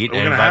 Smoke some meat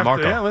and invite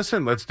Marco. Yeah,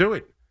 listen, let's do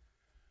it.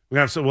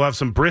 We'll have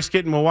some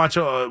brisket and we'll watch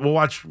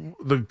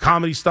the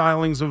comedy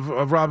stylings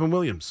of Robin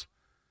Williams.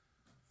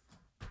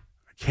 I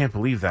can't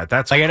believe that.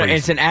 That's like crazy.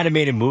 It's an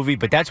animated movie,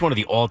 but that's one of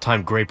the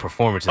all-time great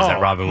performances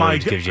that Robin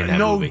Williams gives you in that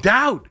movie. No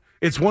doubt,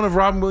 it's one of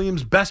Robin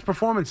Williams' best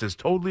performances.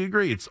 Totally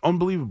agree. It's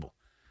unbelievable.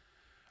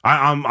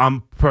 I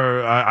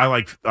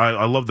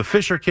love the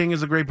Fisher King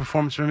is a great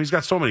performance from him. He's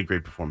got so many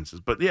great performances.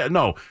 But yeah,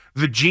 no,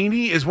 the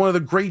genie is one of the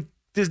great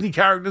Disney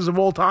characters of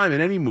all time in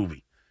any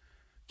movie.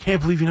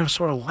 Can't believe you never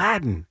saw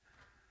Aladdin.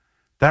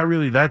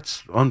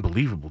 That's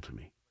unbelievable to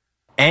me.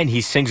 And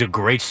he sings a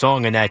great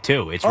song in that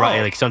too. It's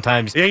right. Like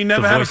sometimes he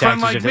never had a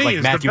friend like me.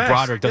 Like Matthew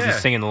Broderick doesn't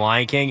sing in The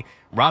Lion King.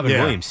 Robin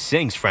Williams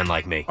sings "Friend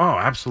Like Me." Oh,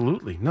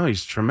 absolutely. No,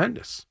 he's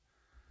tremendous.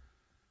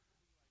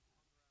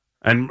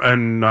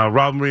 And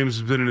Robin Williams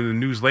has been in the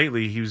news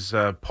lately. He was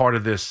part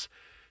of this.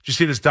 Did you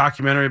see this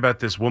documentary about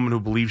this woman who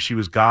believed she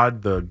was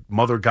God, the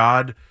mother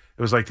God?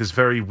 It was like this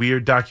very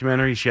weird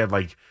documentary. She had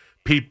like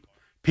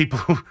people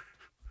who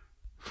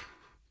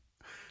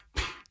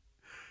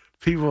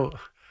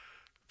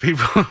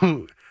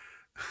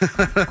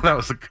that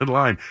was a good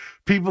line.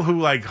 People who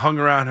like hung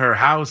around her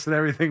house and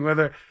everything with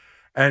her,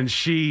 and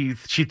she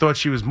thought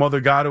she was Mother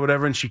God or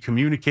whatever, and she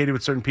communicated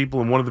with certain people,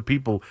 and one of the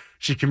people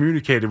she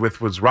communicated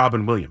with was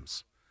Robin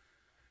Williams.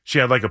 She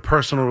had like a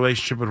personal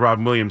relationship with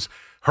Robin Williams.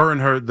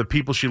 The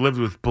people she lived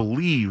with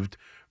believed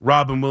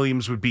Robin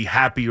Williams would be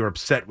happy or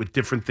upset with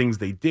different things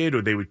they did,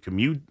 or they would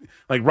commute.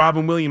 Like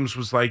Robin Williams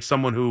was like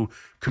someone who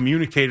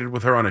communicated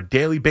with her on a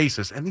daily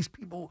basis, and these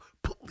people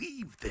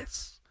believe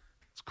this.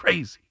 It's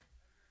crazy.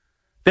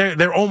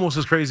 They're almost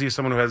as crazy as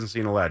someone who hasn't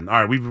seen Aladdin.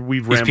 All right, we've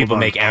These rambled people on.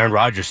 make Aaron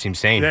Rodgers seem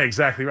sane. Yeah,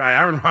 exactly right.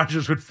 Aaron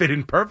Rodgers would fit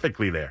in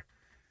perfectly there.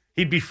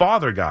 He'd be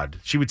Father God.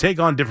 She would take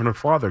on different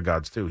Father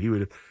Gods too. He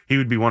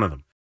would be one of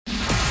them.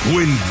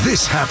 When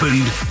this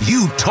happened,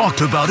 you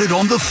talked about it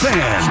on The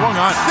Fan. Swung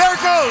on. There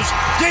it goes.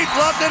 Deep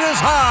left. It is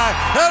high.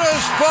 It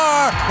is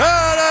far.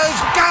 It is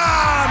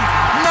gone.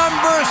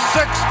 Number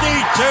 62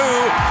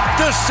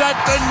 to set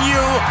the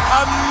new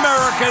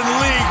American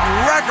League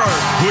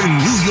record. When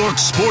New York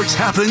sports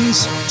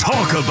happens,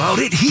 talk about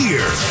it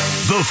here.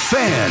 The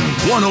Fan,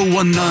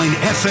 101.9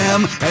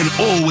 FM, and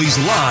always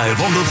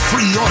live on the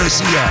free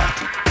Odyssey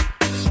app.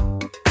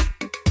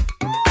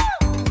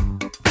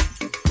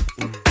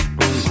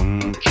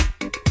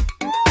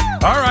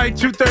 All right,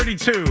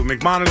 2:32.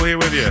 McMonagle here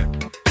with you.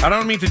 I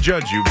don't mean to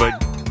judge you, but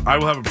I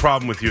will have a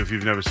problem with you if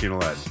you've never seen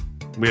Aladdin.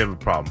 We have a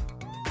problem.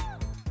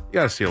 You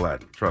got to see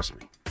Aladdin. Trust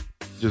me.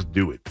 Just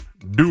do it.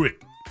 Do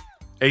it.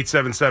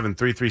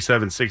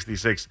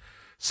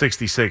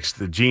 877-337-6666.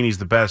 The Genie's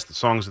the best. The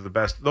songs are the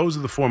best. Those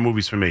are the four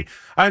movies for me.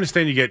 I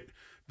understand you get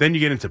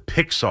into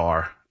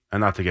Pixar,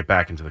 and not to get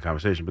back into the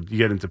conversation, but you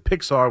get into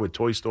Pixar with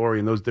Toy Story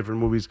and those different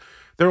movies.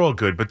 They're all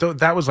good, but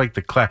that was like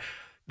the class.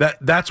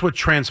 That's what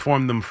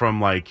transformed them from,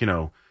 like,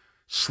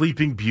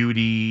 Sleeping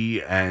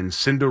Beauty and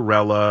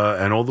Cinderella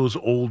and all those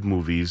old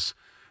movies.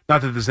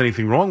 Not that there's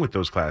anything wrong with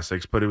those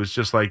classics, but it was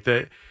just like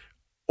that.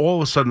 All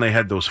of a sudden, they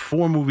had those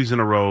four movies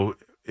in a row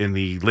in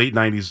the late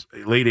 80s,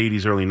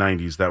 early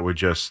 90s that were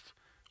just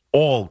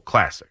all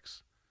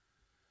classics.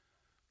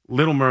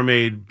 Little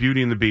Mermaid,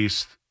 Beauty and the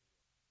Beast,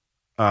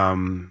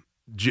 Aladdin,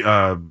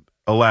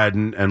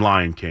 and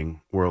Lion King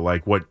were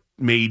like what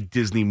made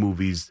Disney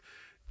movies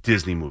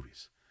Disney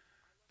movies.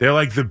 They're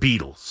like the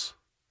Beatles.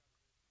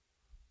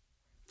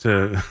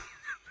 To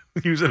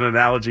use an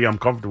analogy I'm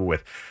comfortable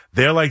with.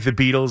 They're like the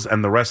Beatles,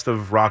 and the rest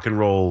of rock and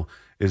roll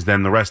is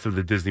then the rest of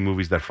the Disney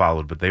movies that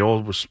followed. But they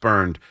all were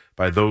spurned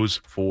by those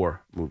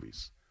four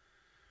movies.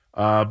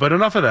 But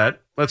enough of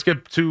that. Let's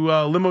get to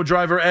Limo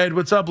Driver Ed.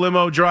 What's up,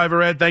 Limo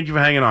Driver Ed? Thank you for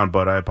hanging on,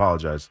 bud. I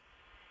apologize.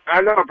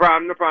 No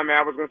problem, man.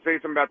 I was going to say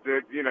something about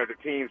the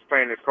teams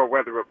playing this cold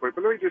weather real quick,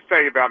 but let me just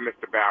tell you about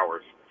Mr.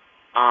 Bowers.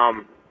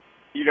 I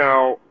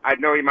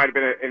know he might have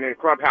been in the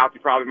clubhouse. He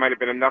probably might have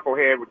been a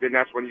knucklehead, but then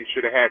that's when you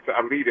should have had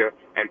a leader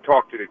and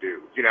talk to the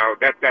dudes.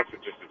 That's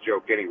just a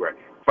joke anyway.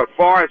 But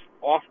far as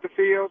off the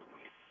field,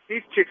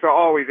 these chicks are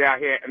always out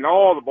here, and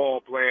all the ball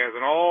players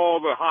and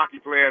all the hockey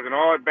players and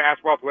all the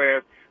basketball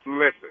players.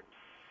 Listen,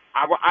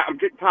 I'm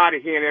getting tired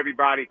of hearing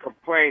everybody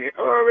complaining.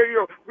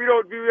 Oh, we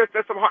don't do this.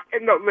 That's some hard.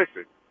 And no,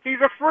 listen, he's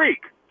a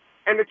freak.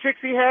 And the chicks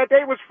he had,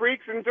 they was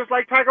freaks. And just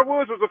like Tiger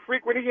Woods was a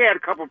freak when he had a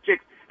couple of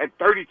chicks and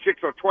 30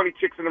 chicks or 20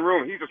 chicks in the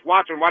room. He's just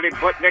watching while they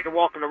butt naked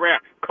walking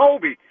around.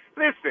 Kobe,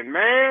 listen,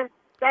 man,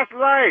 that's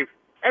life.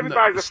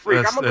 Everybody's a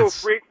freak. I'm a little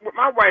freak with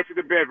my wife in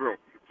the bedroom.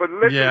 But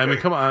listen, yeah,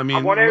 come on.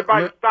 I want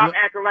everybody to stop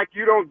acting like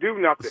you don't do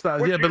nothing.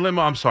 But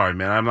Limo, I'm sorry,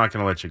 man. I'm not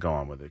going to let you go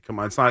on with it. Come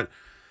on, it's not.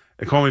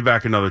 Call me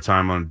back another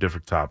time on a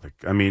different topic.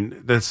 I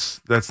mean, that's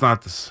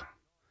not this.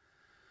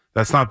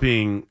 That's not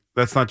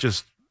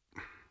just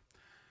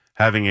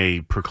having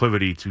a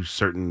proclivity to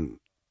certain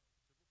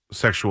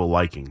sexual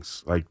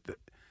likings, like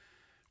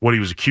what he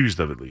was accused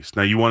of, at least.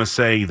 Now, you want to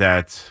say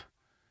that,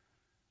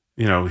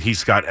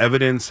 he's got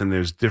evidence and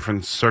there's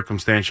different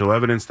circumstantial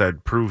evidence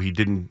that prove he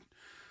didn't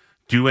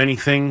do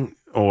anything,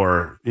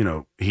 or,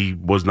 he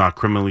was not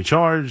criminally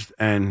charged,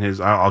 and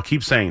I'll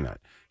keep saying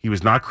that. He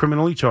was not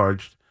criminally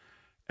charged,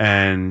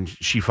 and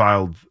she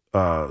filed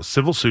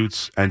civil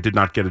suits and did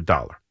not get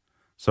 $1.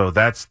 So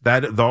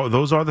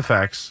those are the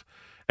facts.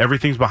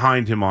 Everything's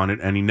behind him on it,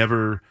 and he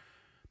never,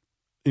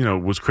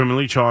 was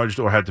criminally charged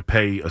or had to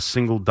pay a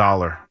single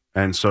dollar.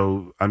 And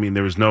so, I mean,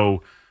 there was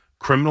no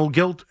criminal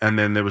guilt, and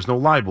then there was no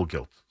libel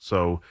guilt.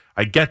 So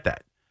I get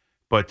that.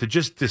 But to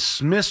just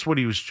dismiss what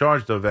he was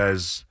charged of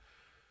as,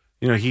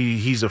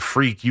 he's a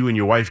freak, you and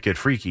your wife get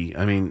freaky.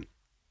 I mean,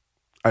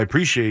 I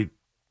appreciate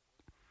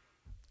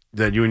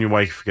that you and your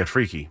wife get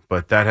freaky,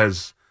 but that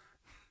has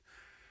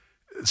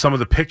some of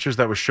the pictures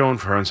that were shown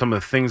for her and some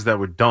of the things that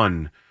were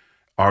done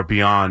are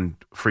beyond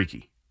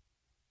freaky.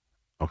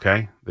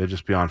 Okay? They're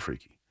just beyond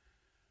freaky.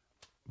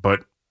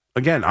 But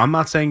again, I'm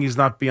not saying he's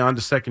not beyond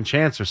a second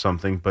chance or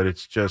something, but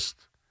it's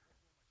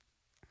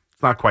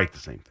not quite the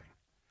same thing.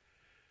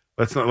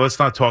 Let's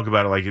not talk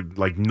about it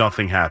like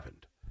nothing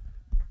happened.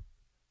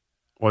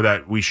 Or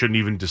that we shouldn't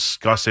even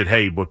discuss it.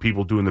 Hey, what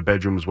people do in the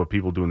bedroom is what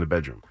people do in the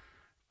bedroom.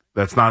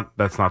 That's not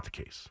the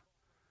case.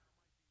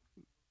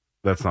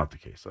 That's not the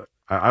case.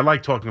 I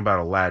like talking about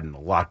Aladdin a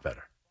lot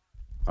better.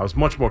 I was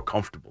much more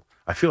comfortable.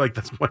 I feel like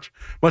that's much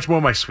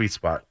more my sweet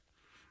spot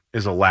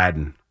is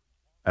Aladdin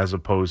as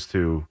opposed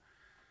to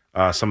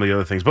some of the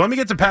other things. But let me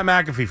get to Pat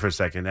McAfee for a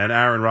second and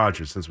Aaron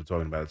Rodgers since we're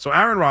talking about it. So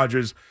Aaron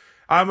Rodgers,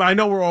 I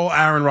know we're all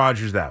Aaron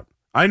Rodgers out.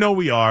 I know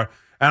we are.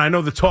 And I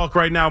know the talk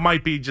right now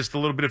might be just a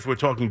little bit, if we're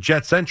talking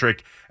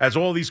Jet-centric, as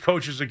all these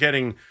coaches are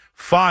getting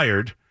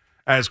fired,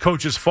 as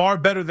coaches far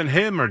better than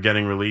him are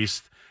getting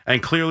released,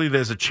 and clearly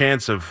there's a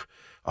chance of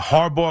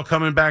Harbaugh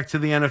coming back to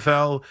the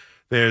NFL.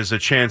 There's a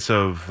chance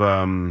of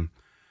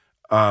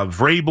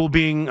Vrabel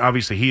being,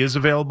 obviously he is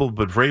available,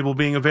 but Vrabel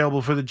being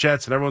available for the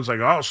Jets, and everyone's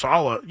like, oh,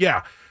 Saleh.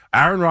 Yeah,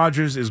 Aaron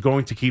Rodgers is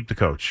going to keep the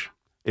coach.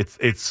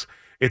 It's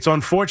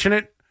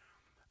unfortunate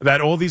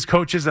that all these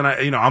coaches, and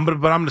I'm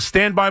going to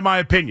stand by my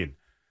opinion.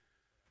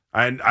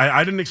 And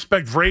I didn't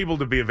expect Vrabel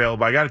to be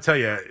available. I got to tell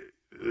you,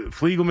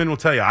 Fliegelman will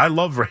tell you, I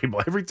love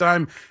Vrabel. Every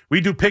time we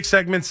do pick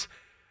segments,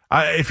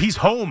 if he's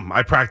home,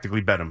 I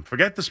practically bet him.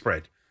 Forget the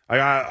spread.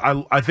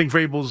 I think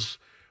Vrabel's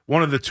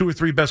one of the 2 or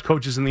 3 best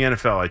coaches in the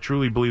NFL. I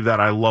truly believe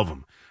that. I love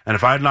him. And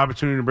if I had an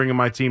opportunity to bring in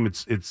my team,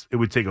 it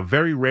would take a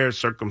very rare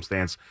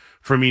circumstance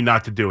for me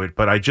not to do it.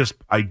 But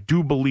I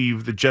do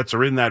believe the Jets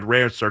are in that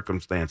rare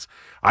circumstance.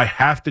 I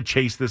have to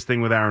chase this thing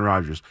with Aaron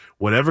Rodgers.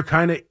 Whatever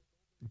kind of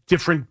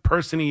different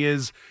person he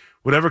is,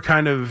 whatever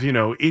kind of,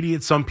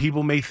 idiot some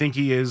people may think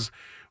he is,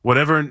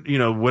 whatever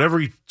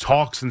he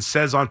talks and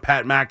says on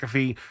Pat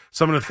McAfee,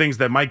 some of the things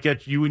that might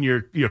get you and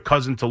your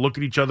cousin to look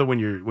at each other when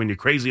your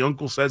crazy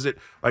uncle says it.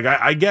 Like,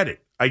 I get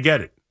it. I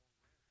get it.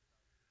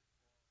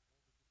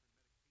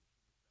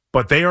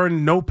 But they are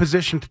in no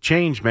position to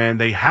change, man.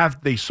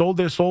 They sold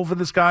their soul for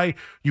this guy.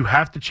 You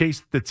have to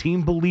chase. The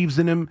team believes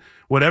in him,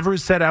 whatever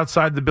is said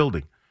outside the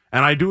building.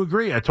 And I do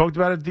agree. I talked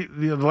about it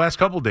the last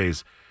couple of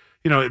days.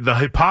 The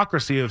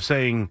hypocrisy of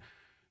saying,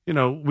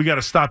 we got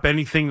to stop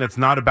anything that's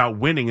not about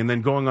winning, and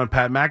then going on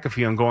Pat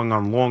McAfee and going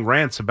on long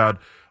rants about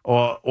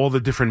all the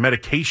different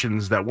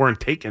medications that weren't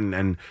taken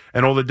and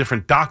all the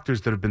different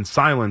doctors that have been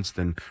silenced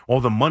and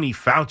all the money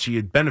Fauci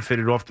had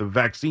benefited off the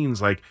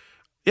vaccines. Like,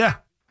 yeah,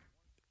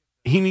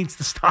 he needs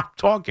to stop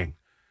talking.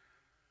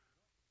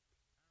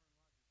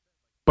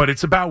 But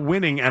it's about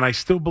winning, and I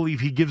still believe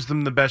he gives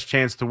them the best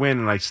chance to win,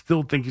 and I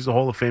still think he's a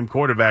Hall of Fame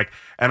quarterback,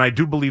 and I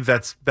do believe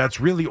that's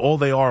really all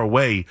they are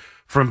away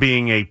from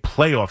being a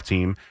playoff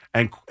team,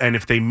 and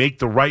if they make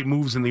the right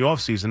moves in the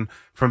offseason,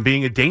 from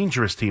being a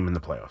dangerous team in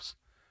the playoffs.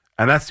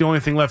 And that's the only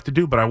thing left to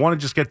do. But I want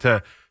to just get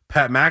to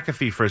Pat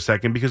McAfee for a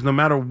second, because no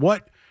matter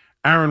what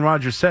Aaron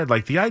Rodgers said,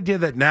 like the idea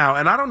that now,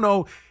 and I don't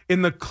know,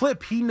 in the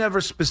clip, he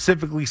never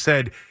specifically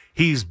said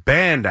he's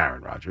banned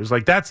Aaron Rodgers.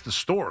 Like, that's the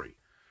story.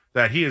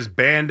 That he has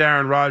banned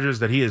Aaron Rodgers,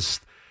 that he has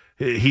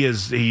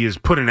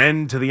put an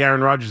end to the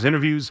Aaron Rodgers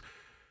interviews.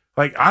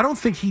 Like, I don't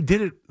think he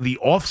did it the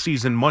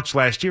offseason much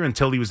last year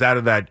until he was out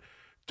of that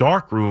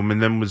dark room,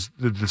 and then was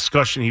the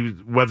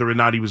discussion whether or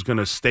not he was going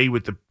to stay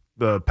with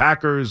the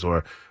Packers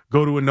or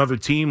go to another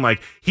team.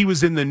 Like, he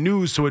was in the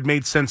news, so it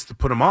made sense to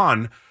put him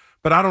on.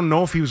 But I don't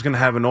know if he was going to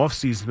have an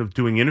offseason of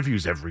doing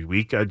interviews every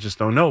week. I just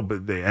don't know.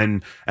 But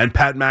and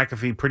Pat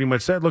McAfee pretty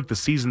much said, look, the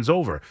season's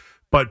over.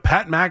 But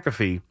Pat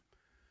McAfee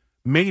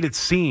made it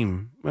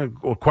seem,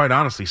 or quite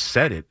honestly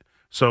said it,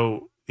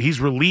 so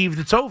he's relieved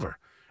it's over.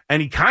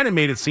 And he kind of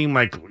made it seem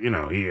like,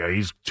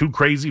 he's too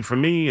crazy for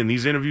me and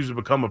these interviews have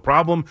become a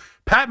problem.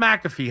 Pat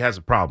McAfee has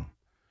a problem,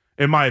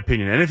 in my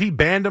opinion. And if he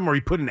banned them or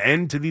he put an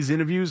end to these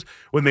interviews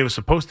when they were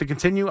supposed to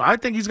continue, I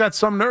think he's got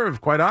some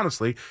nerve, quite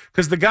honestly,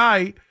 because the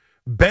guy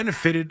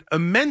benefited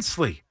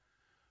immensely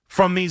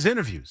from these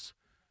interviews.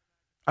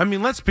 I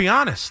mean, let's be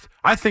honest.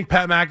 I think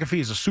Pat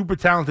McAfee is a super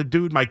talented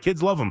dude. My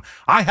kids love him.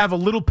 I have a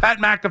little Pat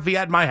McAfee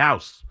at my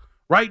house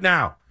right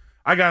now.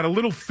 I got a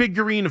little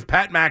figurine of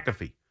Pat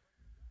McAfee.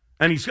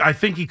 And I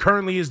think he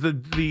currently is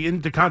the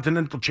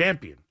Intercontinental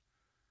Champion.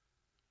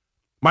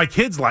 My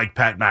kids like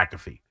Pat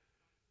McAfee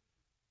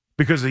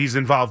because he's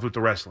involved with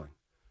the wrestling.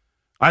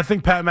 I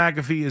think Pat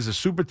McAfee is a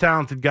super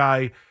talented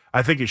guy.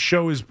 I think his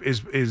show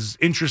is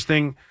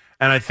interesting.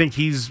 And I think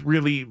he's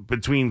really,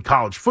 between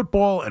college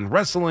football and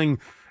wrestling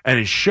and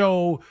his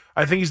show,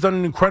 I think he's done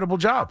an incredible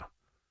job.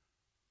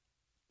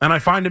 And I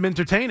find him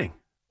entertaining.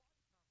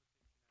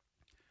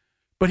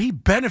 But he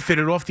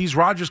benefited off these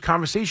Rodgers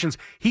conversations.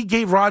 He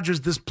gave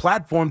Rodgers this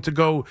platform to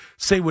go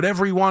say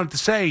whatever he wanted to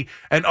say.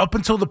 And up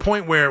until the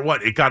point where,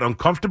 it got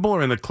uncomfortable,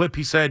 or in the clip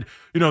he said,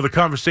 the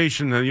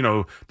conversation,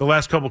 the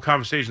last couple of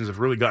conversations have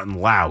really gotten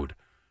loud.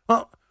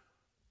 Well,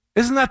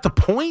 isn't that the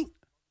point?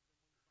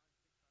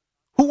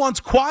 Who wants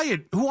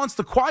quiet? Who wants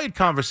the quiet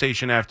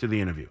conversation after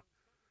the interview?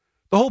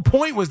 The whole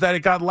point was that it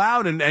got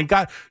loud and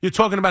you're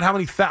talking about how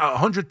many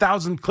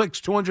 100,000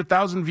 clicks,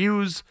 200,000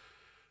 views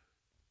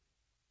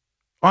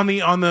on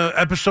the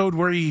episode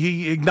where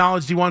he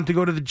acknowledged he wanted to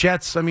go to the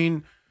Jets. I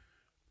mean,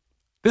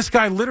 this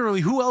guy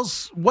literally,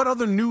 what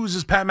other news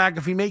is Pat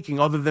McAfee making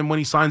other than when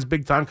he signs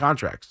big-time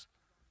contracts?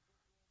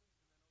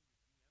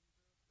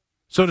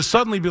 So to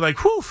suddenly be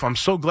like, whew, I'm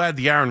so glad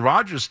the Aaron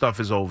Rodgers stuff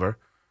is over,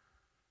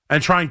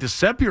 and trying to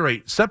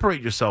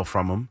separate yourself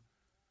from him.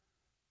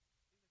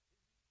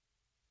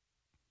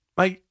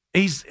 Like,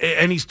 he's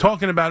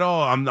talking about,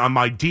 on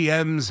my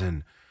DMs,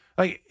 and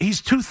like, he's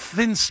too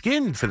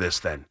thin-skinned for this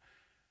then.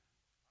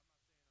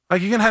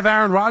 Like, you're going to have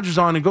Aaron Rodgers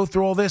on and go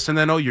through all this, and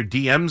then, your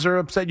DMs are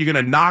upset. You're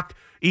going to knock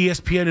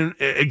ESPN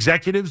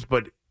executives,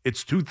 but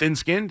it's too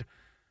thin-skinned.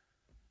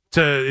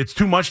 It's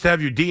too much to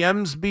have your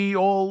DMs be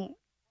all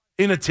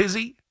in a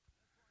tizzy?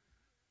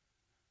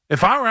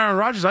 If I were Aaron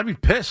Rodgers, I'd be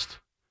pissed.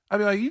 I'd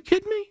be like, you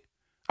kidding me?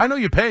 I know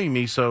you're paying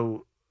me,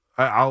 so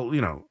I'll,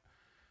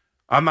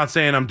 I'm not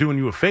saying I'm doing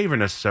you a favor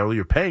necessarily.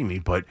 You're paying me,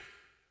 but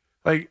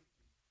like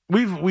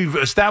we've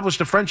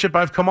established a friendship.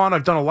 I've come on.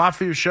 I've done a lot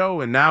for your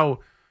show, and now,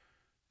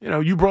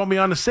 you brought me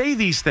on to say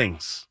these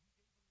things.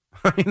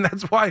 I mean,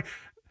 that's why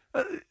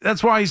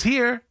he's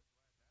here.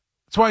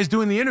 That's why he's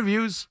doing the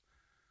interviews.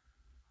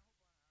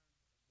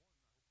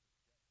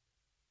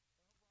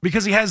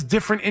 Because he has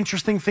different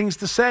interesting things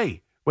to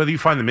say. Whether you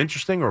find them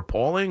interesting or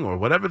appalling or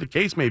whatever the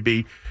case may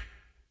be,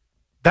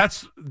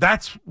 that's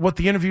what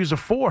the interviews are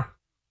for.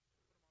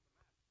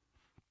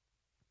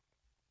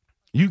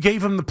 You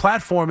gave him the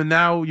platform, and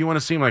now you want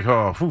to seem like,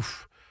 oh,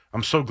 oof,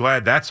 I'm so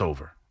glad that's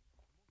over.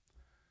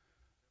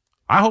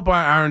 I hope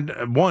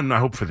I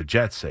hope for the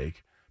Jets'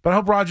 sake, but I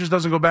hope Rodgers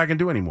doesn't go back and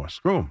do anymore.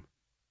 Screw him.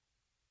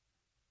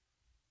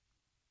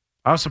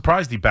 I was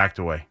surprised he backed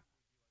away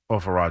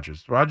off of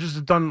Rodgers. Rodgers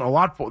has done a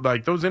lot for,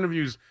 like, those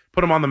interviews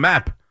put him on the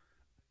map.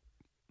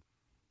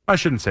 I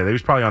shouldn't say that. He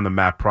was probably on the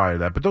map prior to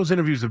that, but those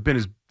interviews have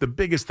been the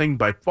biggest thing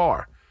by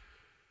far.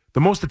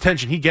 The most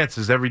attention he gets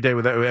is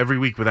every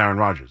week with Aaron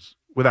Rodgers,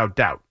 without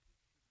doubt.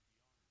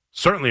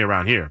 Certainly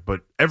around here,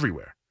 but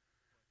everywhere.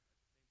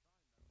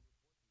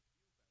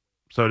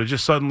 So to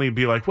just suddenly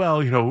be like,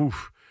 well,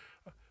 oof.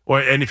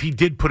 And if he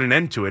did put an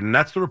end to it, and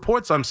that's the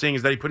reports I'm seeing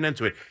is that he put an end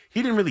to it.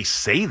 He didn't really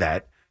say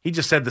that. He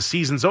just said the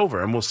season's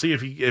over, and we'll see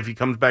if he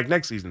comes back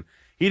next season.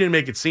 He didn't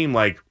make it seem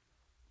like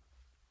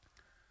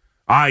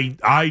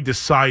I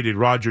decided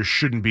Rodgers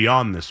shouldn't be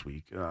on this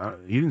week.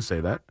 He didn't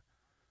say that.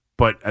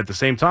 But at the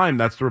same time,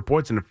 that's the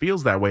reports, and it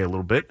feels that way a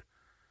little bit.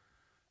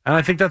 And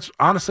I think I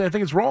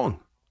think it's wrong.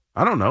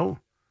 I don't know.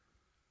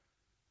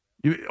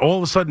 All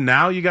of a sudden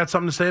now you got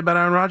something to say about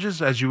Aaron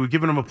Rodgers as you were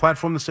giving him a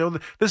platform to say,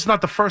 this is not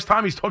the first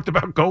time he's talked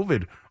about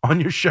COVID on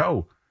your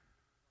show.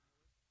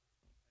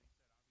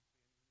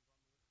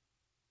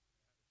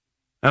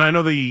 And I know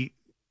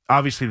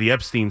obviously the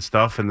Epstein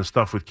stuff and the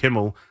stuff with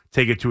Kimmel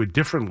take it to a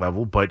different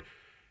level, but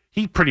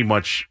he pretty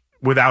much,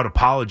 without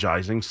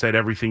apologizing, said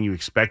everything you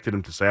expected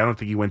him to say. I don't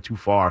think he went too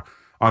far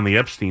on the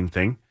Epstein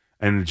thing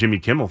and the Jimmy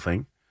Kimmel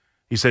thing.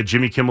 He said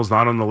Jimmy Kimmel's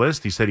not on the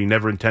list. He said he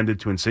never intended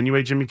to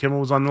insinuate Jimmy Kimmel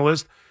was on the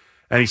list.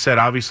 And he said,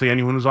 obviously,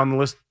 anyone who's on the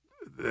list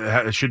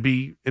should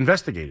be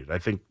investigated. I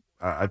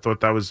thought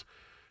that was,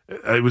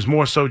 it was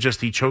more so just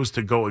he chose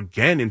to go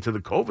again into the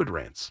COVID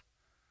rants,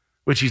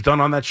 which he's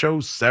done on that show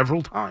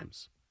several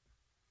times.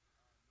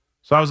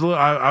 So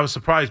I was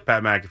surprised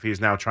Pat McAfee is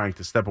now trying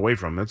to step away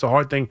from him. It's a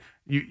hard thing.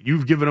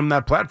 You've given him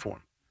that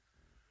platform.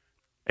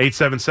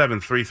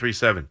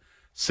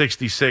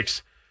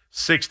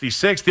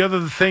 877-337-6666. The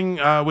other thing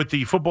with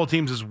the football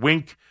teams is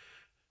Wink.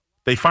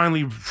 They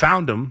finally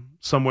found him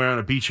somewhere on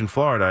a beach in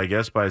Florida, I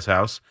guess, by his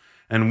house.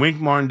 And Wink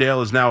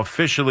Martindale is now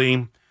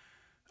officially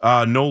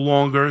no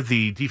longer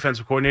the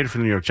defensive coordinator for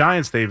the New York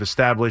Giants. They've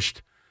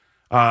established,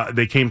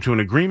 they came to an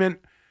agreement.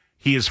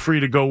 He is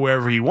free to go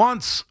wherever he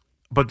wants,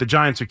 but the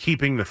Giants are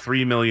keeping the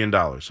 $3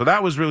 million. So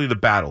that was really the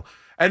battle.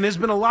 And there's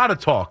been a lot of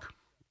talk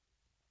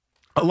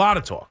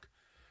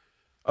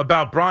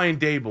about Brian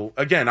Daboll.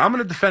 Again, I'm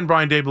going to defend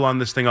Brian Daboll on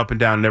this thing up and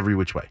down in every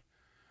which way.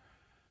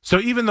 So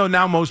even though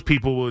now most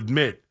people will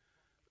admit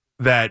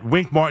that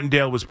Wink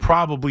Martindale was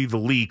probably the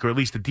leak, or at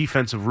least the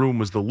defensive room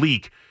was the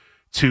leak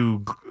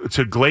to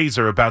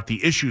Glazer about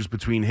the issues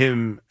between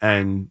him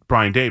and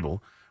Brian Daboll,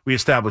 we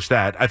established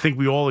that. I think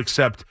we all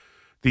accept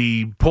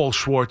the Paul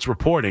Schwartz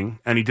reporting,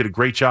 and he did a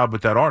great job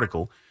with that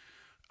article,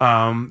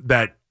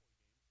 that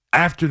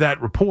after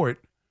that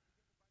report,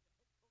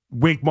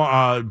 Brian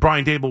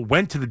Daboll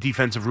went to the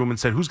defensive room and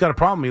said, who's got a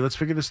problem with me? Let's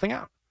figure this thing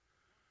out.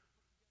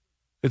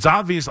 It's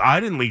obvious I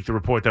didn't leak the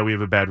report that we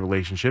have a bad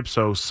relationship,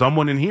 so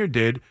someone in here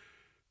did.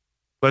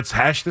 Let's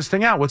hash this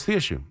thing out. What's the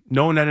issue?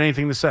 No one had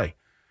anything to say.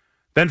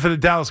 Then for the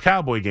Dallas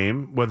Cowboy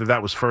game, whether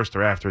that was first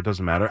or after, it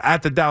doesn't matter.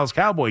 At the Dallas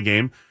Cowboy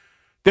game,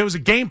 there was a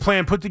game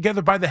plan put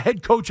together by the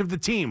head coach of the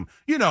team.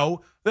 The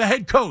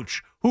head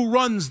coach who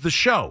runs the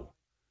show.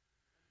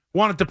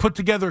 Wanted to put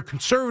together a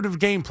conservative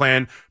game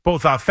plan,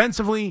 both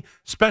offensively,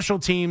 special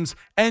teams,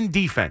 and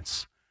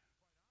defense.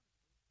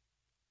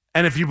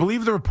 And if you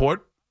believe the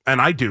report,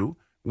 and I do,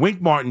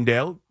 Wink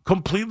Martindale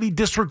completely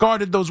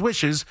disregarded those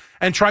wishes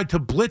and tried to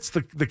blitz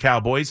the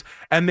Cowboys,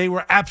 and they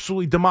were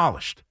absolutely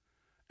demolished.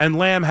 And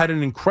Lamb had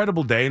an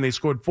incredible day, and they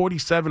scored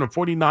 47 or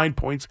 49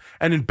 points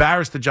and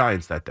embarrassed the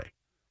Giants that day.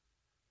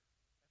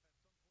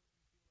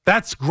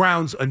 That's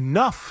grounds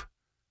enough,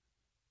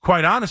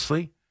 quite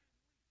honestly.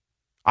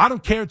 I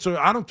don't care.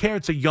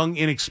 It's a young,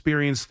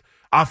 inexperienced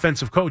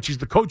offensive coach. He's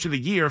the coach of the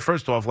year,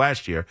 first off,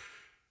 last year.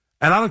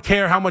 And I don't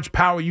care how much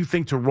power you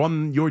think to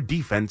run your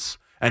defense,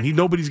 and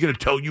nobody's going to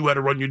tell you how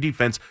to run your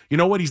defense. You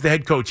know what? He's the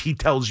head coach. He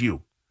tells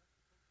you.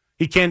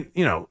 He can't,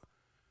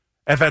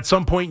 if at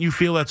some point you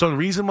feel that's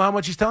unreasonable how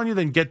much he's telling you,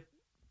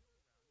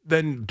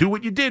 then do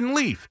what you did and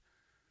leave.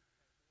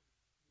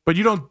 But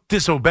you don't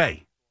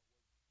disobey.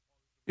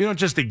 You don't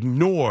just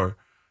ignore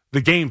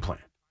the game plan.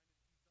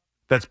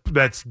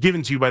 that's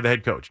given to you by the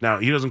head coach. Now,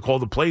 he doesn't call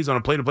the plays on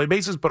a play-to-play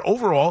basis, but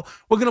overall,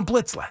 we're going to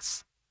blitz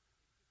less.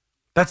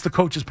 That's the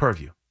coach's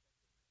purview.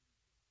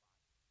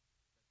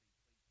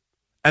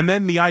 And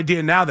then the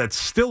idea now that's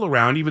still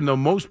around, even though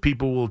most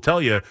people will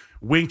tell you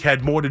Wink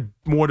had more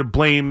to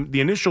blame.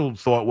 The initial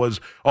thought was,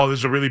 oh, this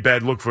is a really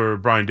bad look for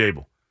Brian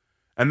Daboll.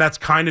 And that's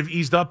kind of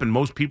eased up, and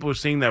most people are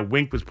seeing that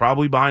Wink was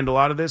probably behind a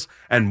lot of this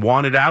and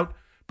wanted out.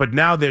 But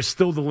now there's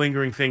still the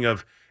lingering thing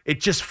of, it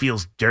just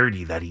feels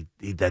dirty that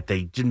that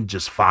they didn't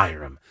just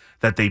fire him,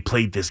 that they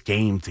played this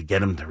game to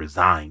get him to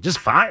resign. Just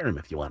fire him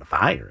if you want to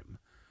fire him.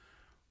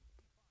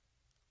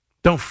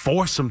 Don't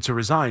force him to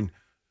resign.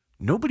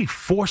 Nobody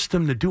forced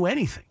him to do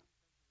anything.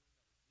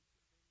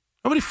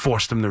 Nobody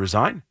forced him to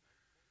resign.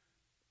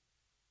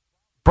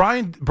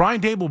 Brian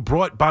Daboll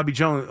brought Bobby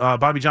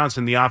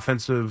Johnson, the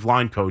offensive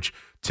line coach,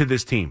 to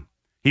this team.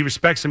 He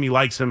respects him. He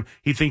likes him.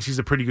 He thinks he's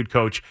a pretty good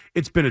coach.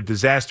 It's been a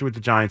disaster with the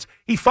Giants.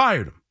 He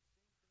fired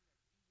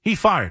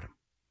him.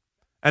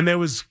 And there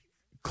was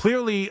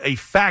clearly a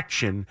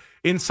faction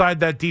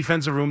inside that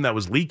defensive room that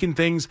was leaking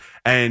things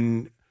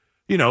and,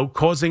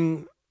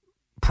 causing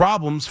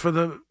problems for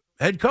the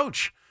head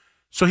coach.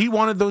 So he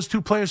wanted those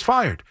two players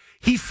fired.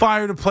 He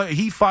fired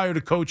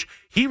a coach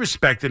he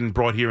respected and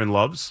brought here and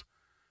loves.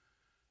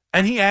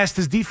 And he asked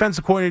his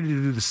defensive coordinator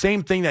to do the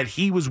same thing that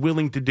he was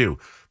willing to do.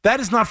 That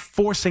is not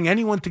forcing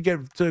anyone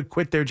to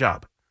quit their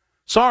job.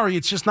 Sorry,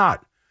 it's just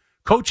not.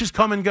 Coaches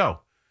come and go.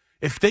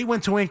 If they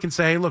went to Wink and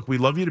say, hey, look, we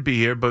love you to be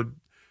here, but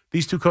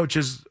these two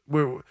coaches,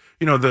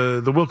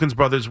 the Wilkins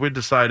brothers, we're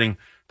deciding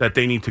that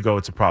they need to go,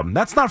 it's a problem.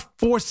 That's not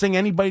forcing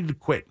anybody to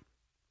quit.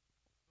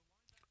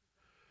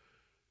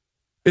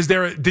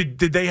 Did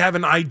they have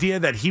an idea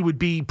that he would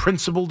be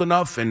principled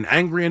enough and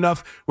angry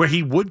enough where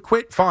he would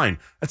quit? Fine.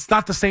 That's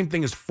not the same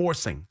thing as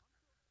forcing.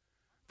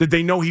 Did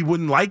they know he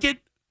wouldn't like it?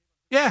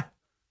 Yeah.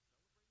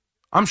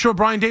 I'm sure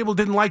Brian Daboll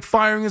didn't like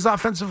firing his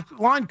offensive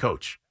line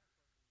coach.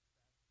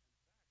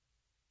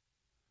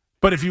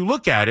 But if you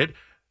look at it,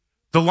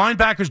 the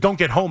linebackers don't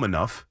get home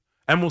enough.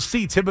 And we'll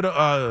see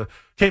Kayvon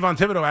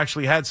Thibodeau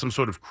actually had some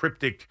sort of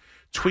cryptic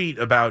tweet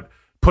about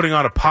putting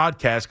on a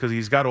podcast because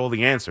he's got all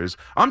the answers.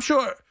 I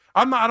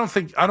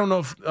don't know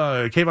if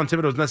Kayvon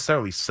Thibodeau is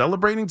necessarily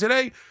celebrating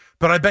today,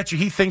 but I bet you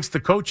he thinks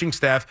the coaching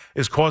staff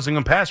is causing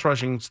him pass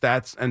rushing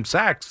stats and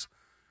sacks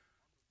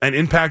and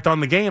impact on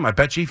the game. I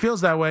bet you he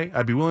feels that way.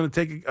 I'd be willing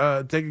to take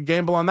a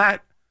gamble on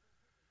that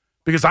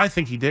because I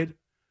think he did.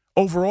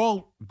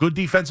 Overall, good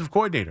defensive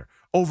coordinator.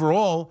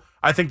 Overall,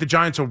 I think the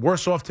Giants are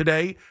worse off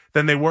today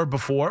than they were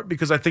before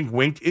because I think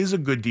Wink is a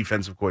good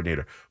defensive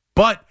coordinator.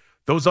 But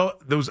those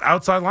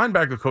outside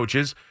linebacker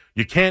coaches,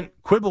 you can't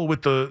quibble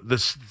with the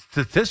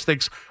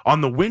statistics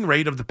on the win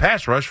rate of the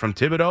pass rush from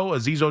Thibodeau,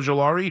 Azeez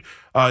Ojulari,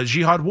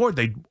 Jihad Ward.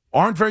 They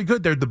aren't very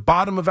good. They're the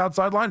bottom of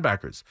outside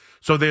linebackers.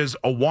 So there's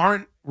a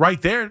warrant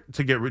right there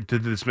to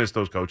dismiss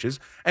those coaches.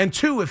 And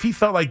two, if he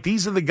felt like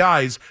these are the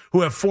guys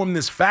who have formed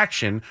this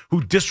faction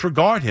who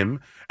disregard him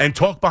and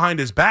talk behind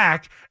his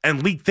back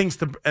and leak things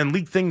to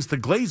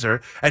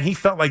Glazer, and he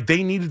felt like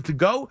they needed to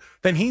go,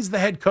 then he's the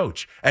head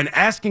coach. And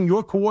asking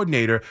your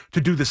coordinator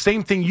to do the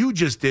same thing you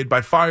just did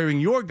by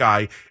firing your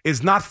guy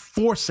is not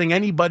forcing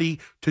anybody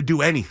to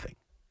do anything.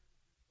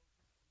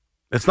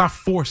 It's not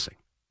forcing.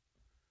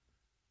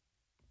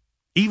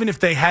 Even if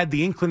they had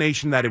the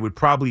inclination that it would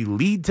probably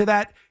lead to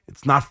that,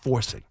 it's not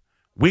forcing.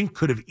 Wink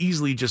could have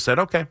easily just said,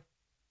 okay,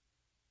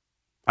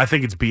 I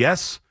think it's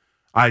BS.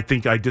 I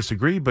think I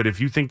disagree, but if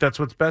you think that's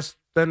what's best,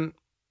 then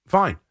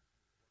fine.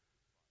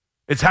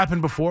 It's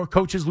happened before.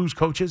 Coaches lose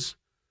coaches.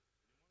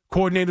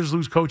 Coordinators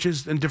lose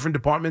coaches in different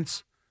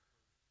departments.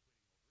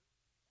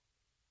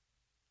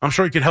 I'm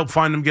sure he could help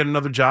find them get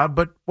another job,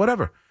 but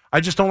whatever. I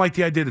just don't like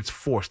the idea that it's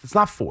forced. It's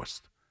not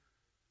forced.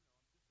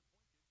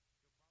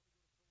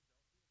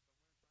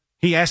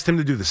 He asked him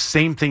to do the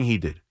same thing he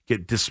did.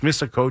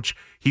 Dismiss a coach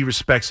he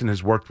respects and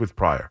has worked with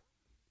prior.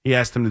 He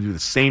asked him to do the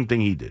same thing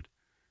he did.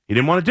 He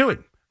didn't want to do it.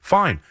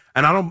 Fine.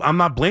 And I'm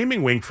not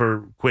blaming Wink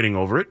for quitting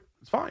over it.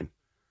 It's fine.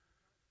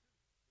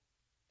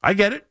 I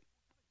get it.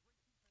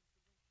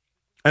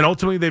 And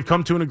ultimately, they've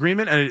come to an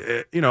agreement.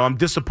 And, I'm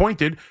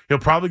disappointed. He'll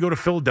probably go to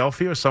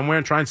Philadelphia or somewhere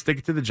and try and stick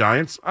it to the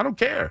Giants. I don't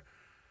care.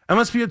 And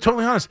let's be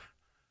totally honest.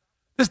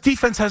 This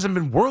defense hasn't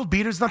been world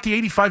beaters. It's not the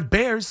 85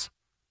 Bears.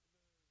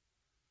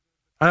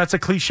 And that's a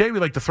cliche we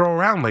like to throw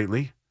around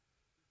lately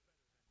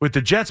with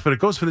the Jets, but it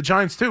goes for the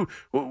Giants too.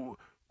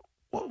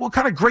 What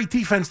kind of great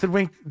defense did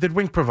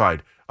Wink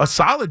provide? A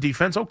solid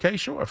defense, okay,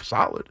 sure,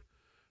 solid.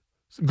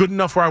 Good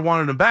enough where I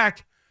wanted him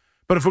back.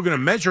 But if we're going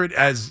to measure it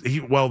as he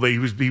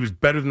was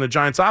better than the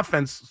Giants'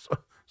 offense,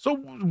 so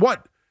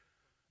what?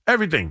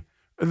 Everything.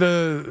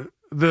 The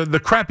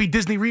crappy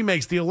Disney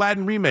remakes, the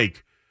Aladdin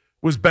remake,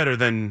 was better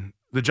than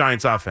the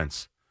Giants'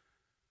 offense.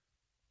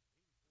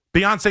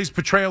 Beyonce's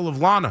portrayal of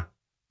Nala,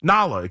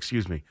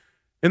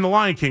 in The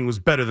Lion King was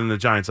better than the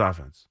Giants'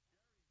 offense.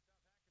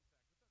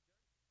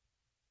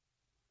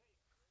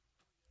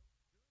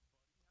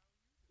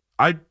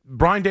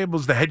 Brian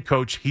Daboll's the head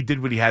coach. He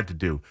did what he had to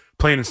do.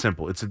 Plain and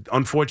simple. It's an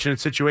unfortunate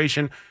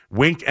situation.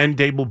 Wink and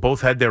Daboll both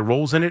had their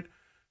roles in it.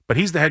 but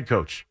he's the head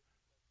coach.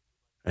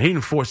 And he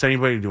didn't force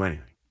anybody to do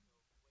anything.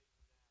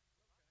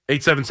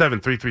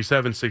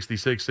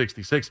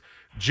 877-337-6666.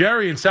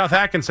 Jerry in South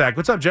Hackensack.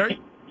 What's up,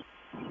 Jerry?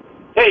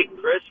 Hey,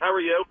 Chris, how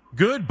are you?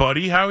 Good,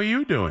 buddy. How are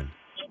you doing?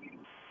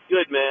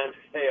 Good, man.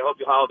 Hey, I hope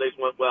your holidays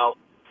went well.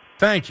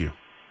 Thank you.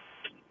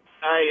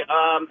 Hey,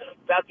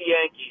 about the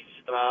Yankees.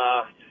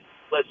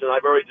 Listen,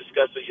 I've already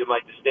discussed with you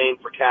my disdain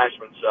for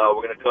Cashman, so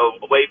we're going to go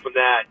away from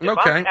that. If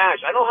Okay. I'm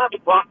Cash, I don't have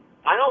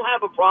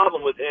a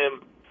problem with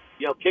him,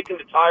 kicking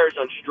the tires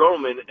on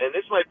Stroman, and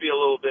this might be a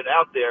little bit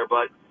out there,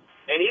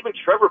 and even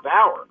Trevor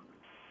Bauer.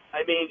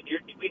 I mean,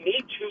 we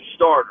need two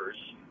starters.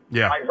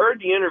 Yeah. I heard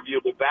the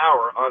interview with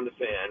Bauer on the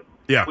Fan,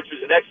 which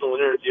was an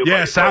excellent interview.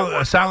 Yeah,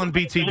 Sal and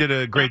BT did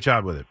a great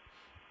job with it.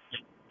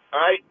 All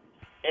right?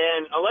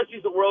 And unless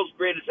he's the world's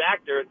greatest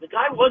actor, the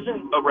guy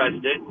wasn't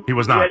arrested. He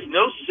was not. He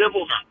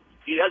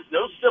has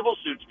no civil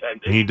suits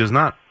pending. He does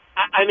not.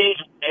 I mean,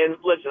 and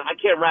listen, I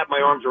can't wrap my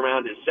arms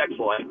around his sex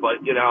life, but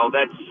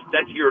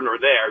that's here nor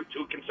there.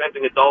 Two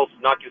consenting adults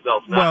knock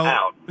yourself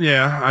out.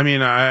 Yeah, I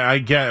mean, I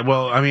get.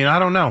 Well, I mean, I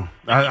don't know.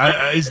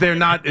 Is there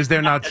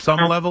not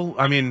some level?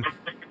 I mean,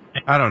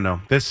 I don't know.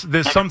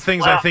 There's some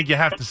things I think you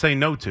have to say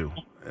no to,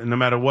 no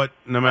matter what,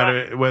 no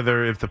matter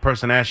whether if the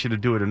person asks you to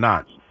do it or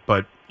not.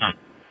 But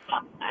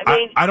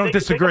I don't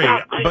disagree.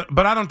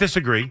 But I don't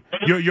disagree.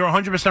 You're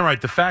 100% right.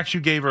 The facts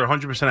you gave are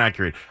 100%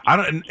 accurate. I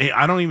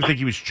don't even think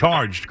he was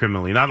charged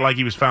criminally. Not like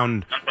he was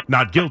found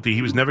not guilty.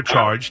 He was never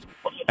charged,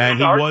 and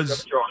he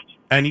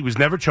was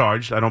never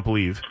charged. I don't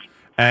believe.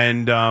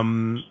 And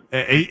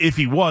if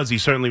he was, he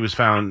certainly was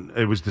found.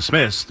 It was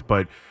dismissed,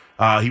 but.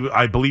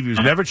 I believe he was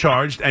never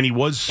charged, and he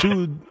was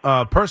sued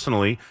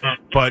personally,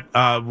 but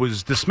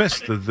was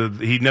dismissed.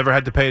 He never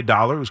had to pay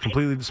 $1. It was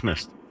completely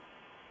dismissed.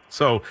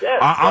 So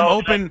I'm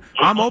open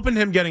to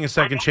him getting a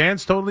second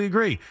chance. Totally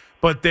agree.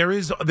 But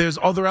there's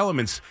other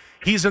elements.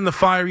 He's in the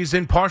fire. He's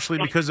in partially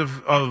because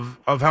of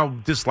how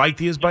disliked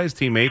he is by his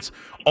teammates.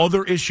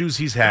 Other issues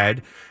he's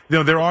had.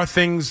 There are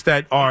things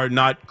that are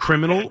not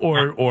criminal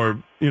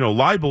or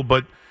libel,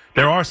 but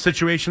there are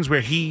situations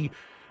where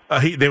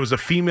there was a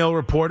female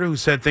reporter who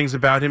said things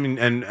about him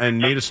and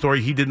made a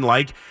story he didn't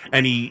like,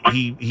 and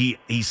he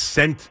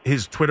sent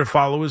his Twitter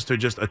followers to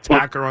just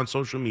attack her on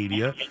social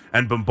media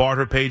and bombard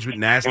her page with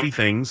nasty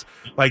things.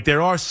 Like,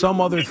 there are some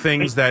other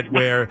things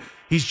where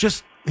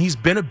he's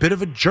been a bit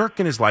of a jerk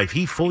in his life.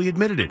 He fully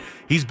admitted it.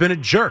 He's been a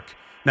jerk.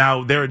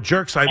 Now, there are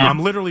jerks. I'm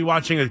literally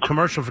watching a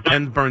commercial for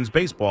Ken Burns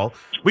Baseball.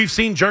 We've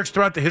seen jerks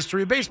throughout the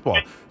history of baseball.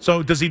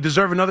 So does he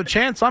deserve another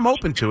chance? I'm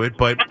open to it,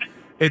 but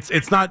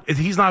he's not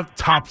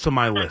top of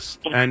my list,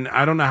 and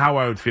I don't know how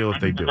I would feel if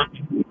they do.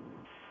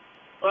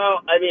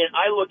 Well, I mean,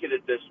 I look at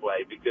it this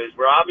way, because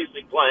we're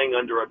obviously playing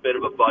under a bit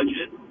of a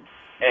budget,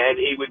 and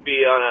he would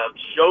be on a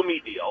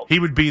show-me deal. He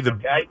would be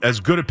as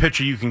good a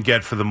pitcher you can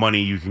get for the money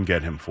you can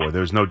get him for.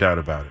 There's no doubt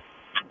about it.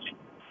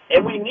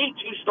 And we need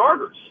two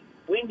starters.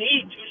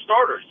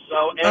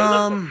 So, and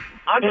listen,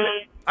 I'm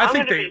going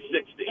to be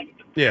 60.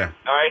 Yeah.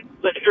 All right?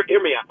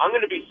 Hear me out. I'm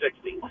going to be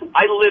 60.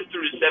 I lived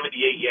through the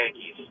 78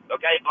 Yankees,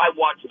 okay? I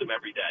watched them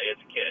every day as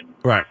a kid.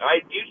 Right. All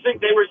right? Do you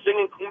think they were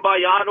singing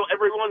Kumbaya to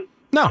everyone?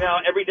 No.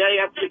 Every day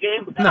after the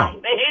game?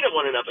 No. They hated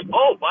one another.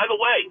 Oh, by the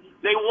way,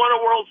 they won a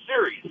World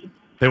Series.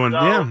 They won.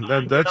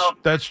 So,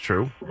 that's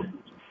true.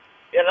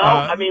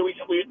 I mean, we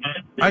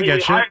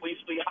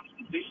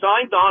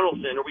signed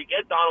Donaldson, or we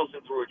get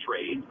Donaldson through a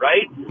trade,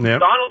 right? Yep.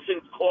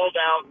 Donaldson called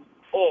out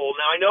Cole.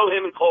 Now, I know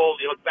him and Cole,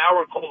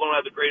 Bauer and Cole don't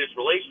have the greatest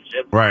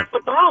relationship. Right.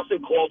 But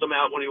Donaldson called him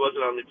out when he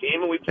wasn't on the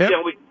team, and we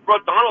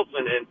brought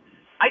Donaldson in.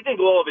 I think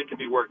all of it can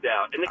be worked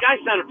out. And the guy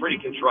sounded pretty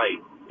contrite.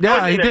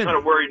 Yeah, he did. That kind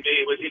of worried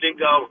me was he didn't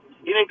go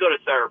to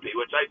therapy,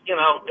 which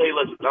hey,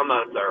 listen, I'm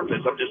not a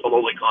therapist. I'm just a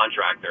lowly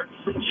contractor.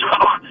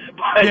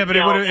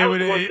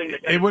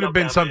 It would have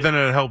been something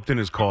that helped in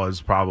his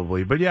cause,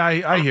 probably. But yeah,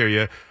 I hear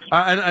you.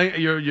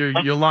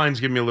 Your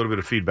lines give me a little bit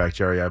of feedback,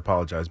 Jerry. I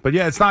apologize, but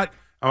yeah, it's not.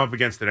 I'm up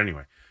against it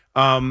anyway.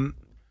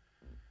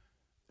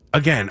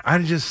 Again,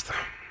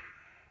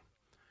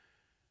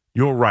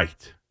 you're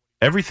right.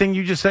 Everything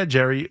you just said,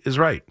 Jerry, is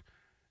right.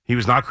 He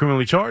was not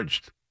criminally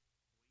charged.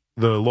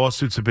 The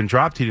lawsuits have been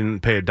dropped. He didn't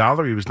pay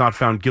 $1. He was not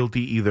found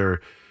guilty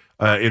either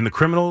in the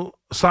criminal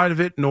side of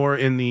it nor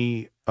in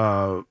the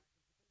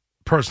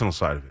personal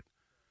side of it.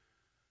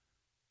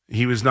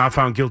 He was not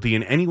found guilty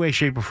in any way,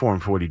 shape, or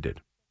form for what he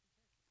did.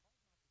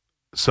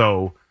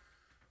 So,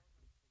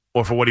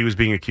 or for what he was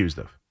being accused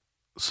of.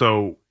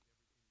 So,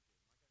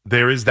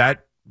 there is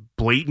that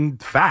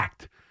blatant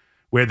fact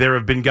where there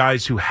have been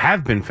guys who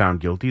have been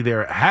found guilty.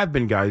 There have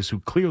been guys who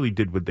clearly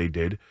did what they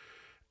did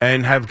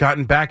and have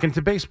gotten back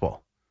into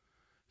baseball.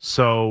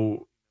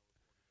 So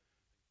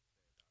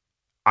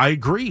I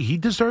agree. He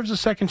deserves a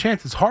second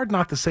chance. It's hard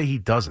not to say he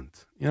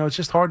doesn't. It's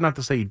just hard not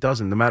to say he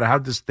doesn't, no matter how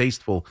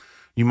distasteful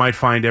you might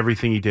find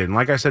everything he did. And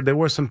like I said, there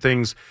were some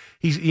things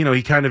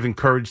he kind of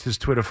encouraged his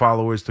Twitter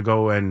followers to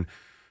go and,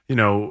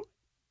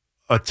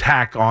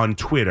 attack on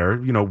Twitter,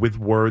 with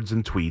words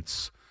and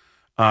tweets.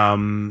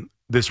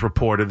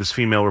 This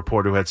female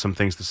reporter who had some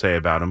things to say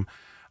about him.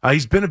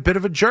 He's been a bit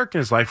of a jerk in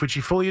his life, which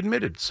he fully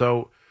admitted.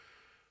 So,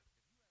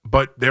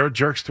 but there are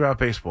jerks throughout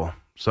baseball.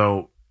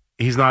 So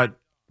he's not.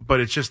 But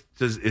it's just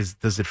does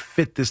it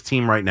fit this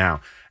team right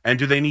now? And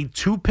do they need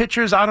 2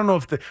 pitchers? I don't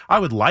know I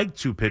would like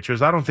 2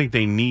 pitchers. I don't think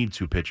they need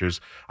 2 pitchers.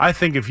 I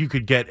think if you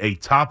could get a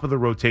top of the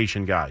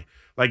rotation guy,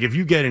 like if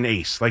you get an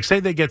ace, like say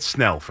they get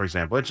Snell, for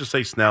example. Let's just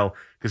say Snell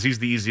because he's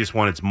the easiest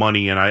one. It's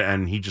money,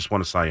 and he just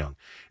won a Cy Young.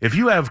 If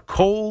you have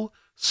Cole,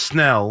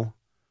 Snell,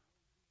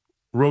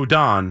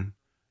 Rodon,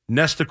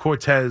 Nestor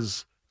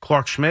Cortez,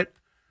 Clark Schmidt,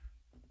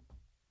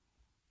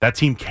 that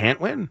team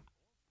can't win.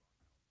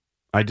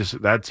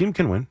 That team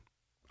can win.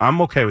 I'm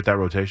okay with that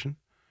rotation.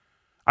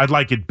 I'd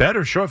like it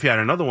better, sure, if you had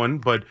another one,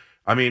 but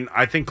I mean,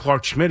 I think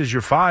Clark Schmidt is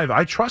your 5.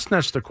 I trust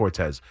Nestor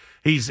Cortez.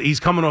 He's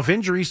coming off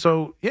injury,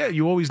 so yeah,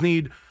 you always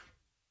need,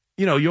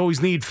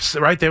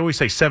 right? They always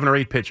say 7 or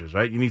 8 pitchers,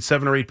 right? You need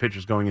 7 or 8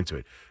 pitchers going into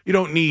it. You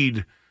don't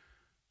need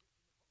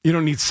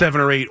 7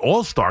 or 8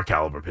 all-star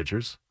caliber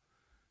pitchers.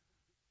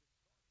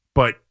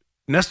 But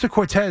Nestor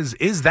Cortez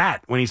is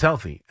that when he's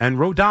healthy, and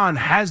Rodon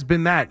has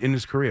been that in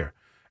his career.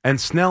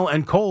 And Snell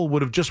and Cole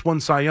would have just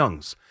won Cy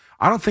Youngs.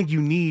 I don't think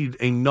you need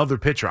another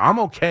pitcher. I'm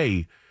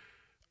okay.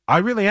 I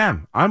really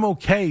am. I'm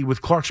okay with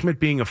Clark Schmidt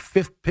being a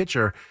 5th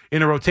pitcher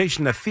in a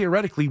rotation that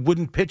theoretically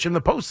wouldn't pitch in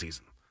the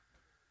postseason.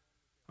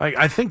 Like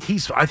I think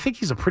he's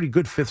a pretty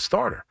good 5th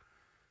starter.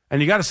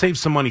 And you got to save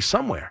some money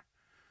somewhere.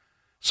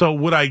 So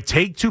would I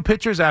take 2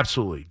 pitchers?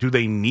 Absolutely. Do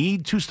they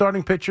need 2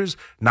 starting pitchers?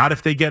 Not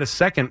if they get a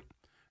second.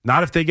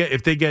 Not if they get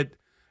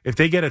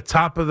a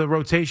top of the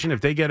rotation,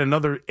 if they get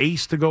another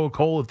ace to go with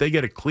Cole, if they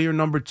get a clear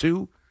number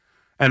 2.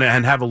 And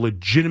have a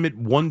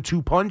legitimate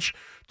 1-2 punch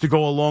to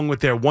go along with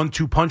their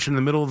 1-2 punch in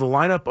the middle of the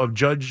lineup of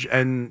Judge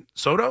and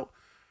Soto,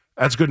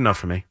 that's good enough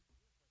for me.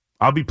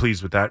 I'll be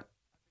pleased with that.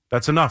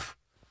 That's enough.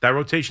 That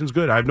rotation's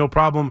good. I have no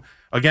problem.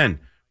 Again,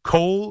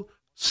 Cole,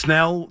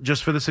 Snell,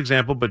 just for this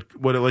example, but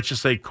let's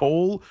just say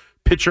Cole,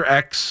 pitcher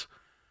X,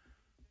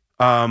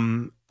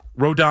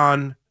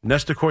 Rodon,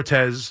 Nestor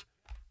Cortez,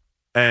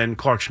 and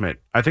Clark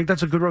Schmidt. I think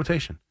that's a good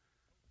rotation.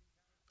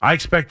 I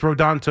expect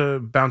Rodon to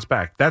bounce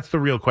back. That's the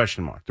real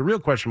question mark. The real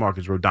question mark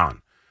is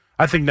Rodon.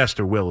 I think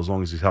Nestor will as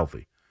long as he's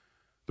healthy.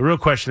 The real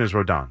question is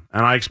Rodon,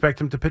 and I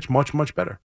expect him to pitch much, much better.